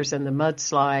fires and the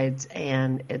mudslides,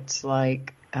 and it's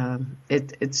like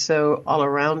it's so all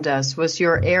around us. Was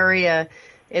your area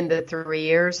in the 3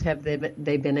 years, have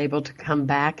they been able to come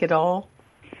back at all?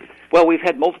 Well, we've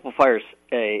had multiple fires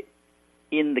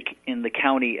in the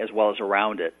county as well as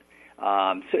around it.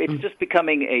 So it's just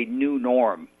becoming a new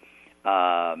norm.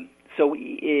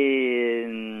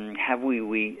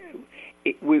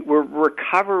 We're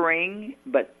recovering,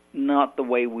 but not the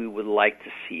way we would like to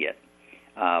see it.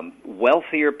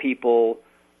 Wealthier people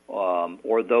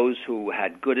or those who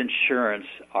had good insurance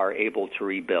are able to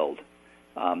rebuild.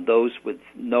 Those with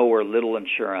no or little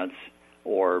insurance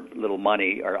or little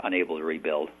money are unable to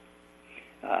rebuild.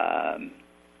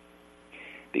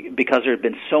 Because there have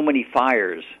been so many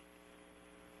fires,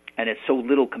 and it's so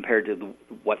little compared to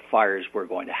what fires we're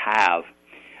going to have,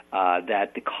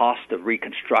 that the cost of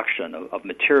reconstruction, of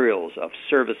materials, of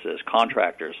services,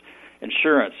 contractors,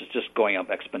 insurance is just going up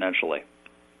exponentially.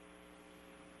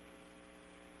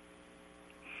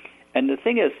 And the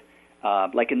thing is,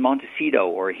 like in Montecito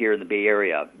or here in the Bay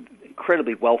Area,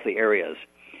 incredibly wealthy areas,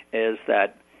 is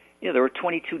that there were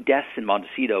 22 deaths in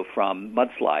Montecito from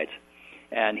mudslides.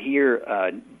 And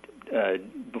here,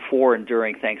 before and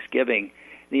during Thanksgiving,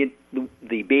 the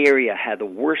Bay Area had the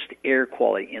worst air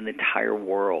quality in the entire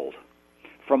world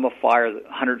from a fire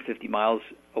 150 miles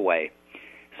away.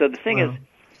 So the thing is,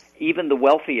 even the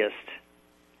wealthiest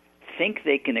think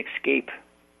they can escape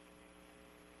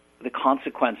the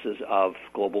consequences of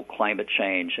global climate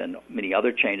change and many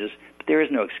other changes, but there is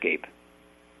no escape.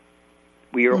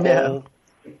 We are all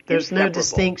There's no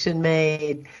distinction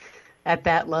made at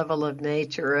that level of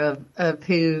nature of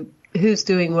who's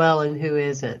doing well and who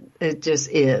isn't. It just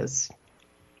is.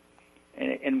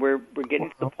 And we're getting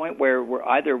to the point where we're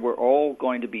all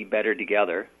going to be better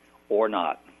together or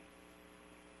not.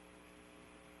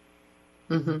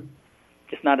 Mm-hmm.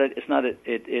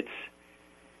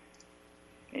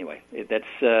 Anyway,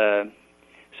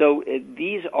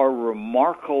 these are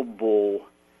remarkable,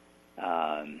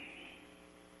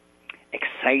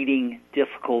 exciting,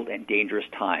 difficult, and dangerous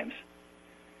times.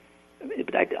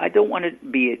 But I don't want to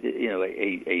be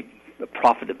a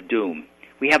prophet of doom.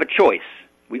 We have a choice.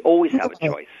 We always have a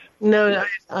choice. No,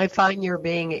 I find you're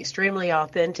being extremely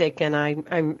authentic, and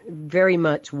I'm very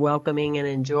much welcoming and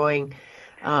enjoying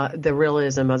the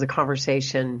realism of the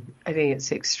conversation. I think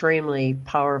it's extremely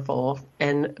powerful,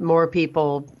 and more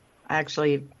people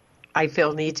actually, I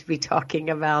feel, need to be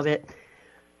talking about it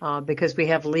because we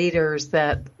have leaders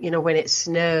that, when it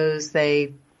snows,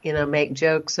 they, make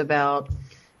jokes about,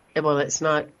 well, it's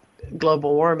not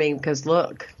global warming because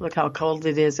look how cold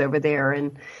it is over there.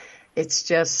 And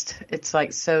it's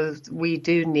like, so we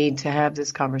do need to have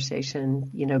this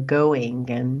conversation, going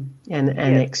and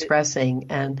expressing.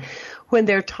 And when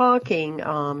they're talking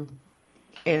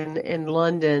in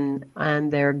London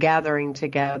and they're gathering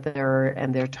together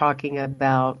and they're talking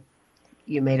about,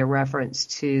 you made a reference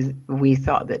to, we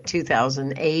thought that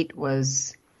 2008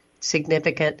 was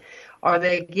significant. Are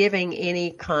they giving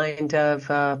any kind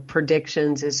of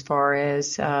predictions as far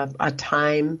as a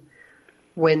time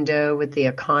window with the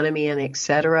economy and et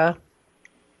cetera?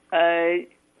 I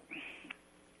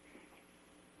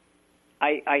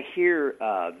hear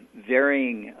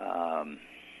varying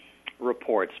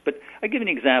reports, but I'll give you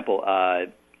an example.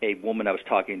 A woman I was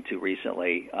talking to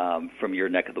recently from your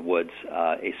neck of the woods,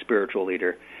 a spiritual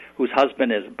leader whose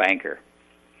husband is a banker,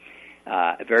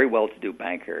 a very well-to-do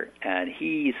banker, and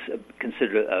he's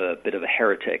considered a bit of a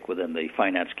heretic within the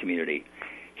finance community.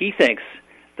 He thinks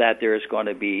that there is going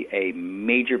to be a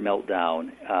major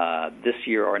meltdown this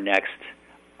year or next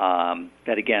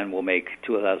that, again, will make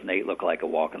 2008 look like a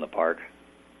walk in the park.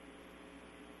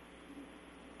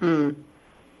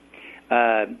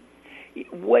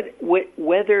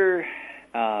 Whether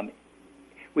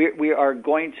we are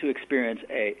going to experience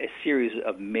a series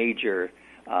of major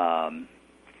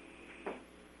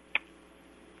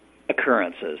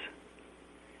occurrences,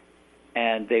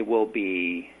 and they will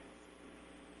be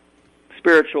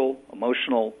spiritual,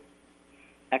 emotional,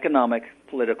 economic,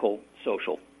 political,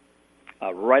 social,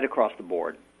 right across the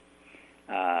board.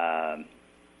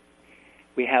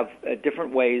 We have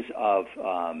different ways of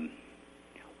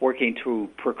working to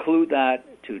preclude that,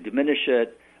 to diminish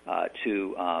it,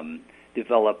 to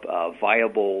develop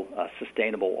viable,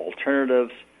 sustainable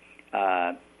alternatives.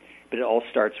 But it all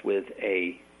starts with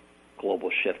a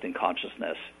global shift in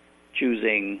consciousness,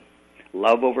 choosing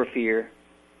love over fear,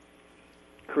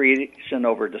 creation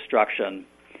over destruction,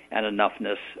 and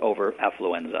enoughness over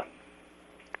affluenza.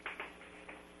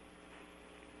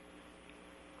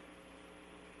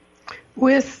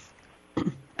 With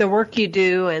the work you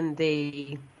do and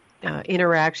the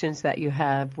interactions that you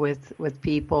have with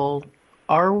people,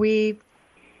 are we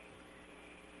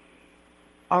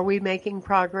making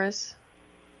progress?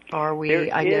 Are we?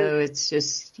 I know it's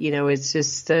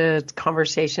just a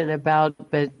conversation about,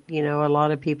 but a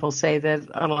lot of people say that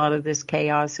a lot of this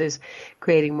chaos is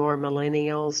creating more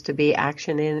millennials to be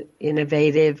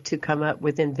innovative, to come up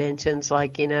with inventions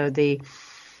like the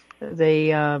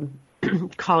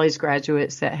college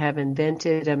graduates that have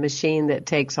invented a machine that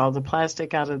takes all the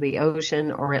plastic out of the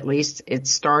ocean, or at least it's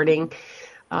starting.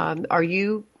 Are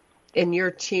you, in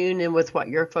your tune and with what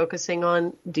you're focusing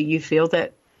on, do you feel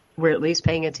that we're at least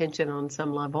paying attention on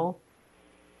some level?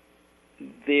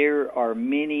 There are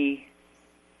many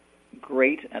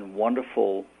great and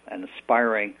wonderful and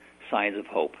inspiring signs of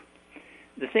hope.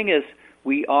 The thing is,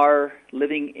 we are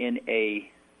living in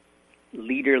a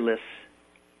leaderless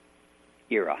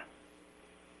era.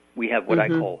 We have what I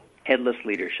call headless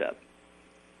leadership,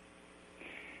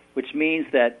 which means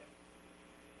that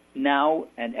now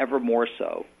and ever more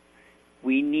so,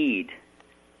 we need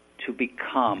to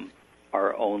become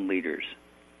our own leaders,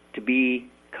 to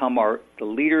become the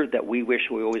leader that we wish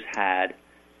we always had,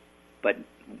 but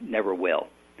never will,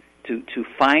 to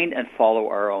find and follow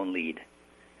our own lead.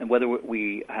 And whether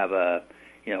we have a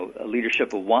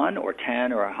leadership of 1 or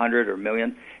 10 or 100 or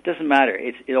 1,000,000, it doesn't matter.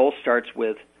 It all starts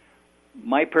with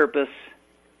my purpose,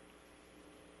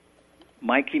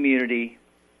 my community,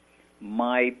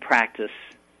 my practice.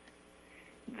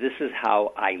 This is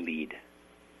how I lead,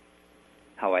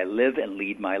 how I live and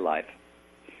lead my life.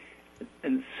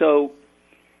 And so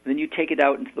then you take it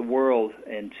out into the world,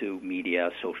 into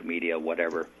media, social media,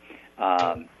 whatever.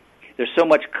 There's so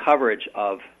much coverage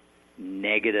of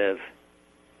negative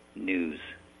news.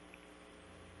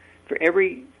 For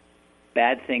every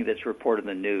bad thing that's reported in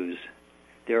the news,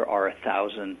 there are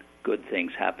 1,000 good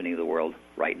things happening in the world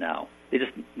right now.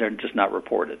 They're just not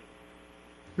reported.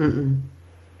 Mm-mm.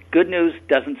 Good news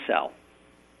doesn't sell.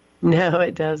 No,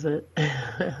 it doesn't.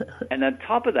 And on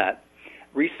top of that,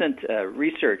 recent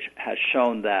research has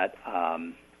shown that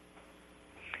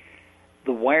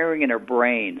the wiring in our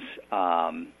brains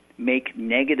make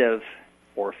negative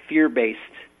or fear-based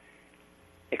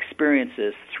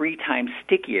experiences 3 times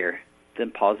stickier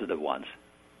than positive ones.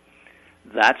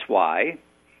 That's why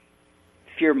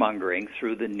fear-mongering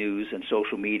through the news and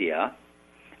social media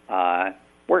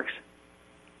works.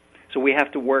 So we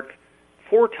have to work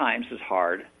 4 times as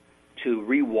hard to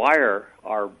rewire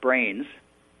our brains,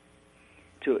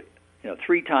 to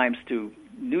 3 times to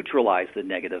neutralize the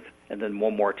negative, and then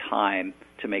 1 more time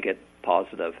to make it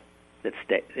positive that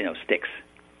sticks.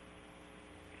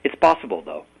 It's possible,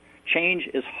 though. Change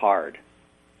is hard,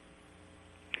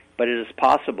 but it is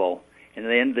possible, and at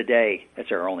the end of the day,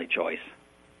 it's our only choice.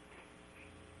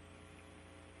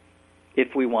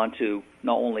 If we want to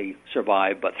not only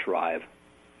survive, but thrive.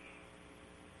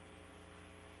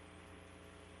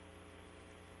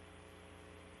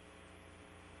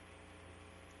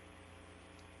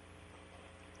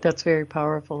 That's very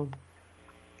powerful.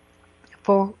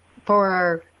 For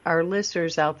our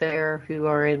listeners out there who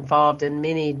are involved in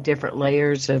many different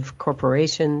layers of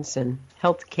corporations and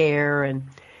healthcare and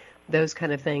those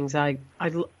kind of things, I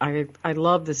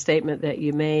love the statement that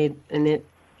you made, and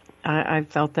I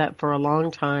felt that for a long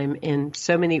time in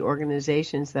so many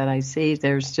organizations that I see.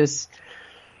 There's just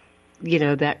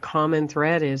that common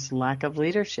thread is lack of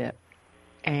leadership,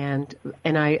 and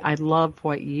I love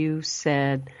what you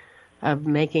said of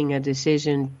making a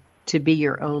decision to be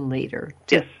your own leader,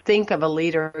 to think of a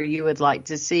leader you would like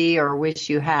to see or wish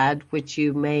you had, which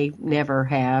you may never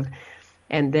have,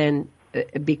 and then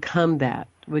become that.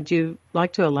 Would you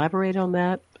like to elaborate on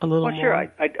that a little more?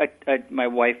 Sure. My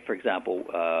wife, for example,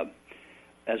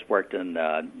 has worked in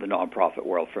the nonprofit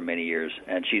world for many years,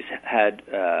 and she's had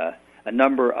a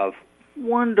number of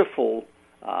wonderful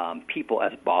people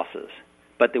as bosses,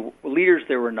 but the leaders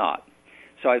they were not.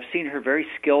 So I've seen her very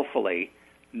skillfully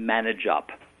manage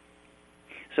up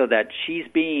so that she's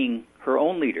being her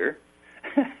own leader,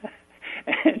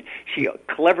 and she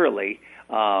cleverly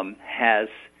has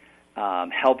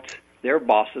helped their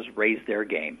bosses raise their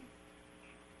game.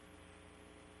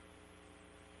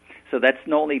 So that's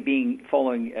not only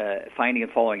finding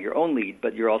and following your own lead,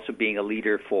 but you're also being a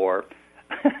leader for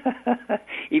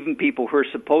even people who are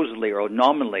supposedly or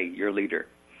nominally your leader.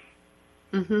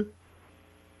 Mm-hmm.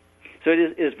 So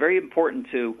it is very important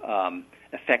to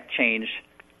affect change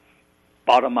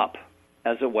bottom up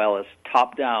as well as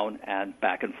top down and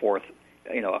back and forth,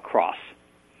 across.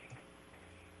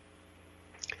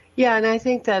 Yeah, and I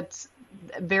think that's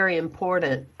very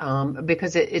important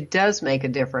because it does make a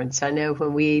difference. I know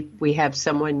when we have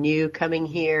someone new coming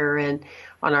here and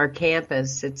on our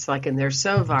campus, it's like, and they're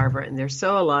so vibrant and they're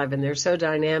so alive and they're so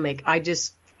dynamic. I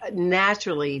just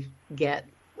naturally get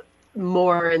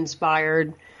more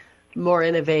inspired, more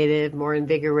innovative, more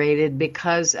invigorated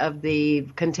because of the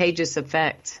contagious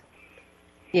effect,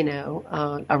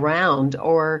 around.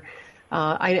 Or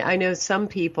I know some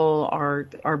people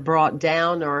are brought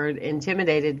down or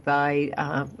intimidated by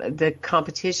the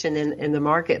competition in the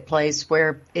marketplace,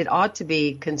 where it ought to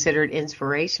be considered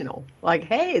inspirational. Like,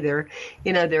 hey,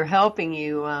 they're helping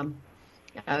you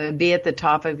be at the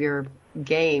top of your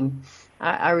game.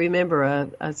 I remember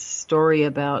a story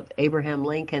about Abraham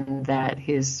Lincoln, that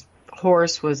his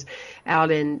horse was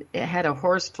out and it had a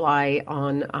horsefly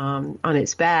on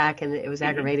its back, and it was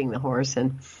aggravating the horse.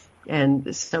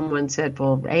 And someone said,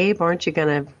 well, Abe, aren't you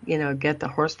going to, get the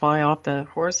horsefly off the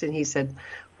horse? And he said,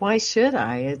 why should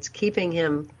I? It's keeping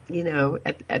him,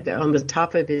 on the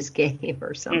top of his game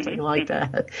or something like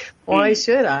that. Why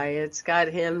should I? It's got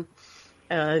him,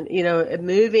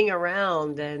 moving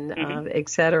around and et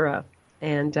cetera.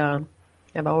 And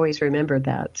I've always remembered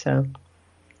that. So.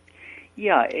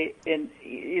 Yeah, and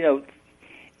the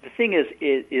thing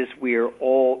is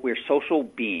we're social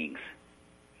beings.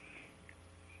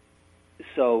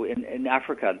 So in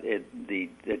Africa, the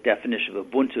definition of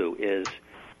Ubuntu is,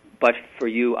 but for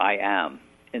you I am.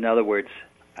 In other words,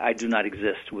 I do not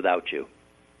exist without you.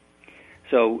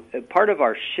 So part of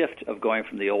our shift of going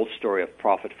from the old story of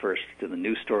profit first to the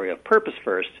new story of purpose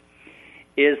first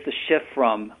is the shift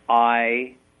from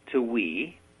I to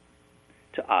we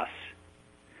to us.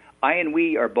 I and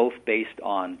we are both based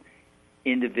on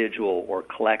individual or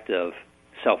collective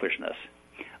selfishness.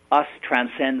 Us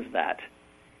transcends that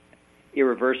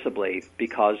irreversibly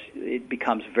because it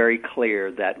becomes very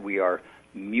clear that we are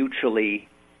mutually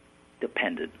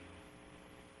dependent.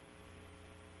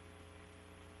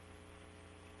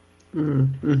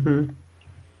 Mm-hmm.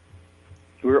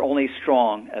 We're only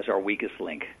strong as our weakest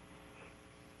link.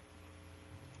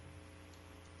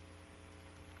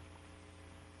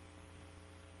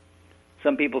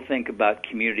 Some people think about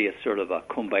community as sort of a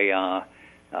kumbaya,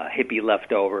 hippie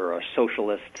leftover, or a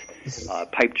socialist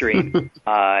pipe dream.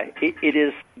 It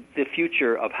is the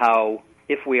future of how,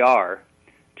 if we are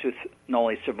to not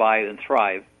only survive and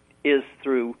thrive, is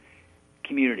through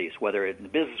communities, whether in the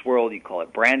business world you call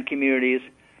it brand communities,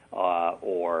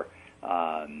 or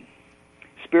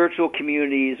spiritual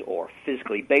communities, or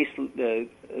physically based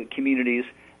communities.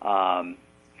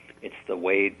 It's the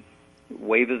wave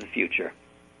of the future.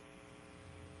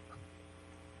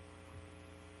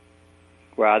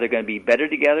 We're either going to be better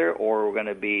together, or we're going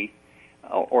to be,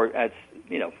 or as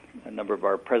a number of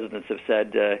our presidents have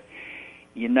said,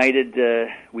 united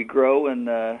we grow,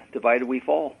 and divided we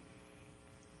fall.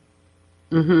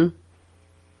 Mm-hmm.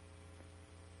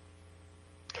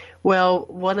 Well,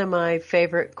 one of my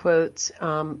favorite quotes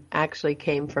actually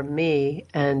came from me,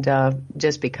 and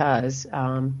just because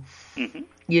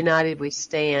united we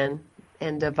stand,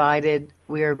 and divided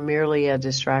we are merely a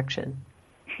distraction.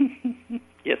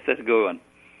 Yes, that's a good one.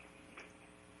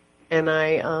 And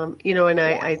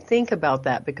I think about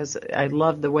that because I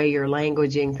love the way you're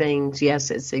languaging things.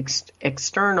 Yes, it's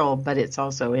external, but it's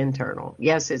also internal.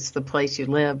 Yes, it's the place you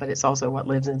live, but it's also what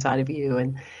lives inside of you,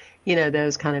 and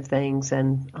those kind of things.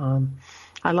 And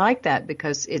I like that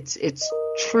because it's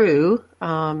true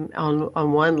on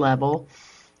one level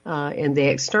in the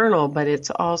external, but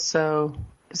it's also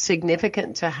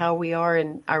significant to how we are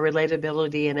in our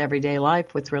relatability in everyday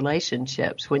life with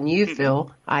relationships. When you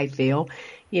feel, I feel,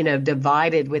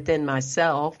 divided within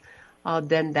myself,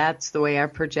 then that's the way I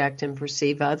project and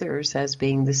perceive others as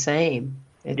being the same.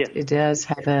 It does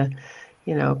have a,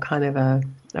 kind of a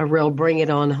real bring it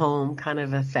on home kind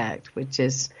of effect, which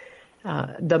is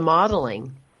the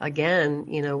modeling. Again,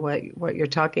 what you're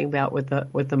talking about with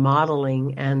the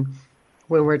modeling, and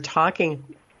when we're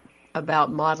talking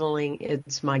about modeling,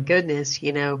 it's my goodness,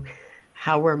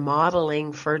 how we're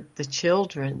modeling for the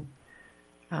children.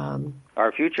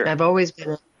 Our future. I've always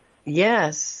been,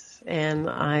 and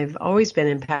I've always been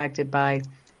impacted by,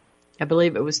 I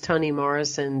believe it was Toni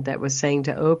Morrison that was saying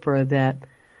to Oprah that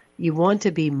you want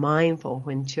to be mindful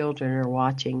when children are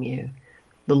watching you,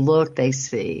 the look they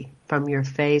see from your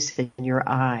face and your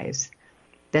eyes.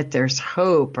 that there's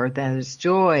hope, or that there's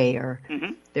joy, or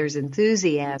there's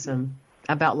enthusiasm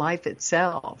about life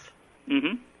itself.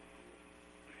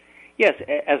 Yes,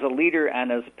 as a leader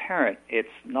and as a parent, it's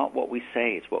not what we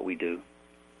say, it's what we do.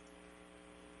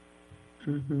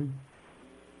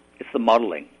 It's the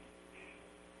modeling,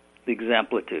 the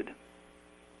exemplitude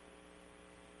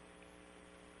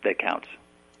that counts.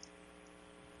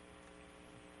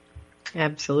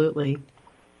 Absolutely.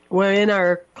 Well, in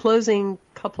our closing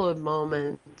couple of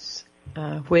moments,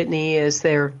 Whitney,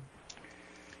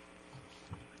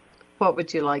 what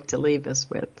would you like to leave us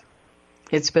with?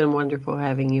 It's been wonderful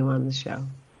having you on the show.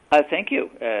 Thank you.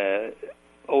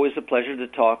 Always a pleasure to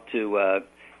talk to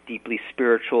deeply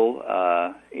spiritual,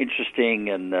 interesting,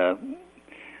 and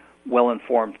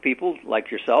well-informed people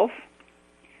like yourself.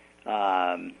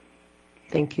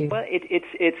 Thank you. Well,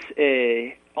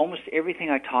 it's almost everything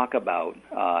I talk about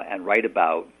and write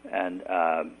about and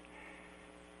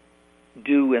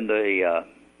do in the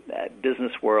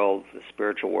business world, the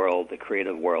spiritual world, the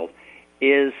creative world,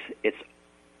 it's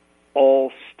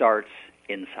all starts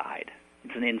inside.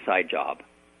 It's an inside job.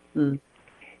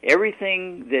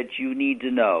 Everything that you need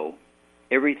to know,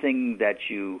 everything that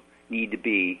you need to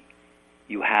be,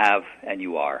 you have and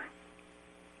you are.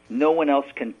 No one else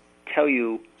can tell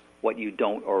you what you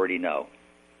don't already know,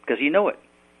 because you know it.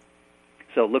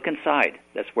 So look inside.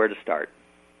 That's where to start.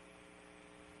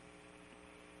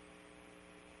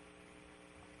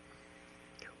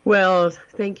 Well,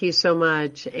 thank you so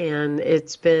much, and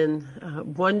it's been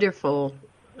wonderful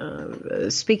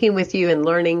speaking with you and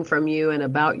learning from you and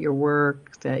about your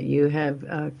work that you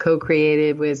have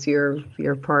co-created with your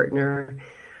partner,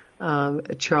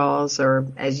 Charles, or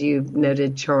as you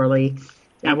noted, Charlie.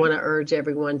 I want to urge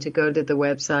everyone to go to the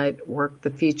website,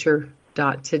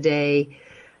 workthefuture.today.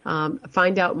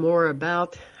 Find out more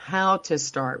about how to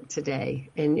start today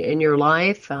in your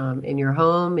life, in your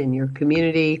home, in your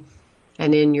community,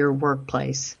 and in your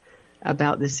workplace,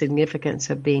 about the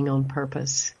significance of being on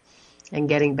purpose and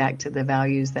getting back to the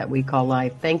values that we call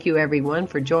life. Thank you, everyone,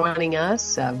 for joining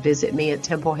us. Visit me at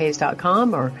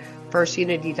templehayes.com or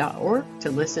firstunity.org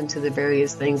to listen to the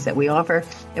various things that we offer.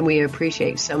 And we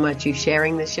appreciate so much you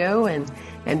sharing the show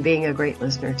and being a great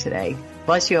listener today.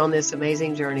 Bless you on this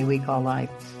amazing journey we call life.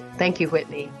 Thank you,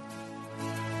 Whitney.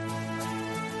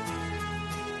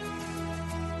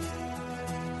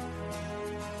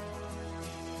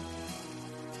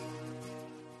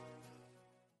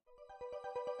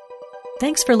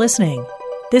 Thanks for listening.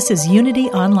 This is Unity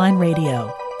Online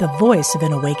Radio, the voice of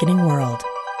an awakening world.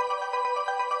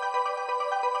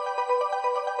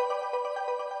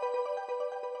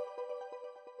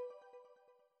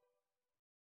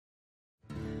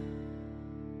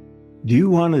 Do you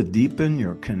want to deepen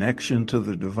your connection to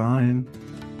the divine,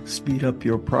 speed up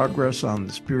your progress on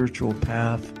the spiritual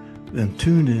path? Then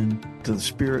tune in to the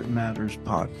Spirit Matters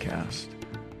podcast.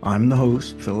 I'm the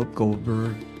host, Philip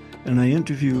Goldberg, and I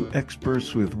interview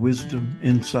experts with wisdom,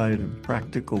 insight, and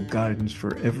practical guidance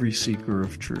for every seeker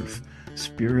of truth.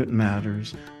 Spirit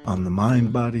Matters on the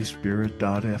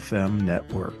MindBodySpirit.fm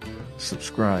network.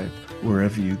 Subscribe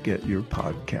wherever you get your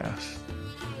podcasts.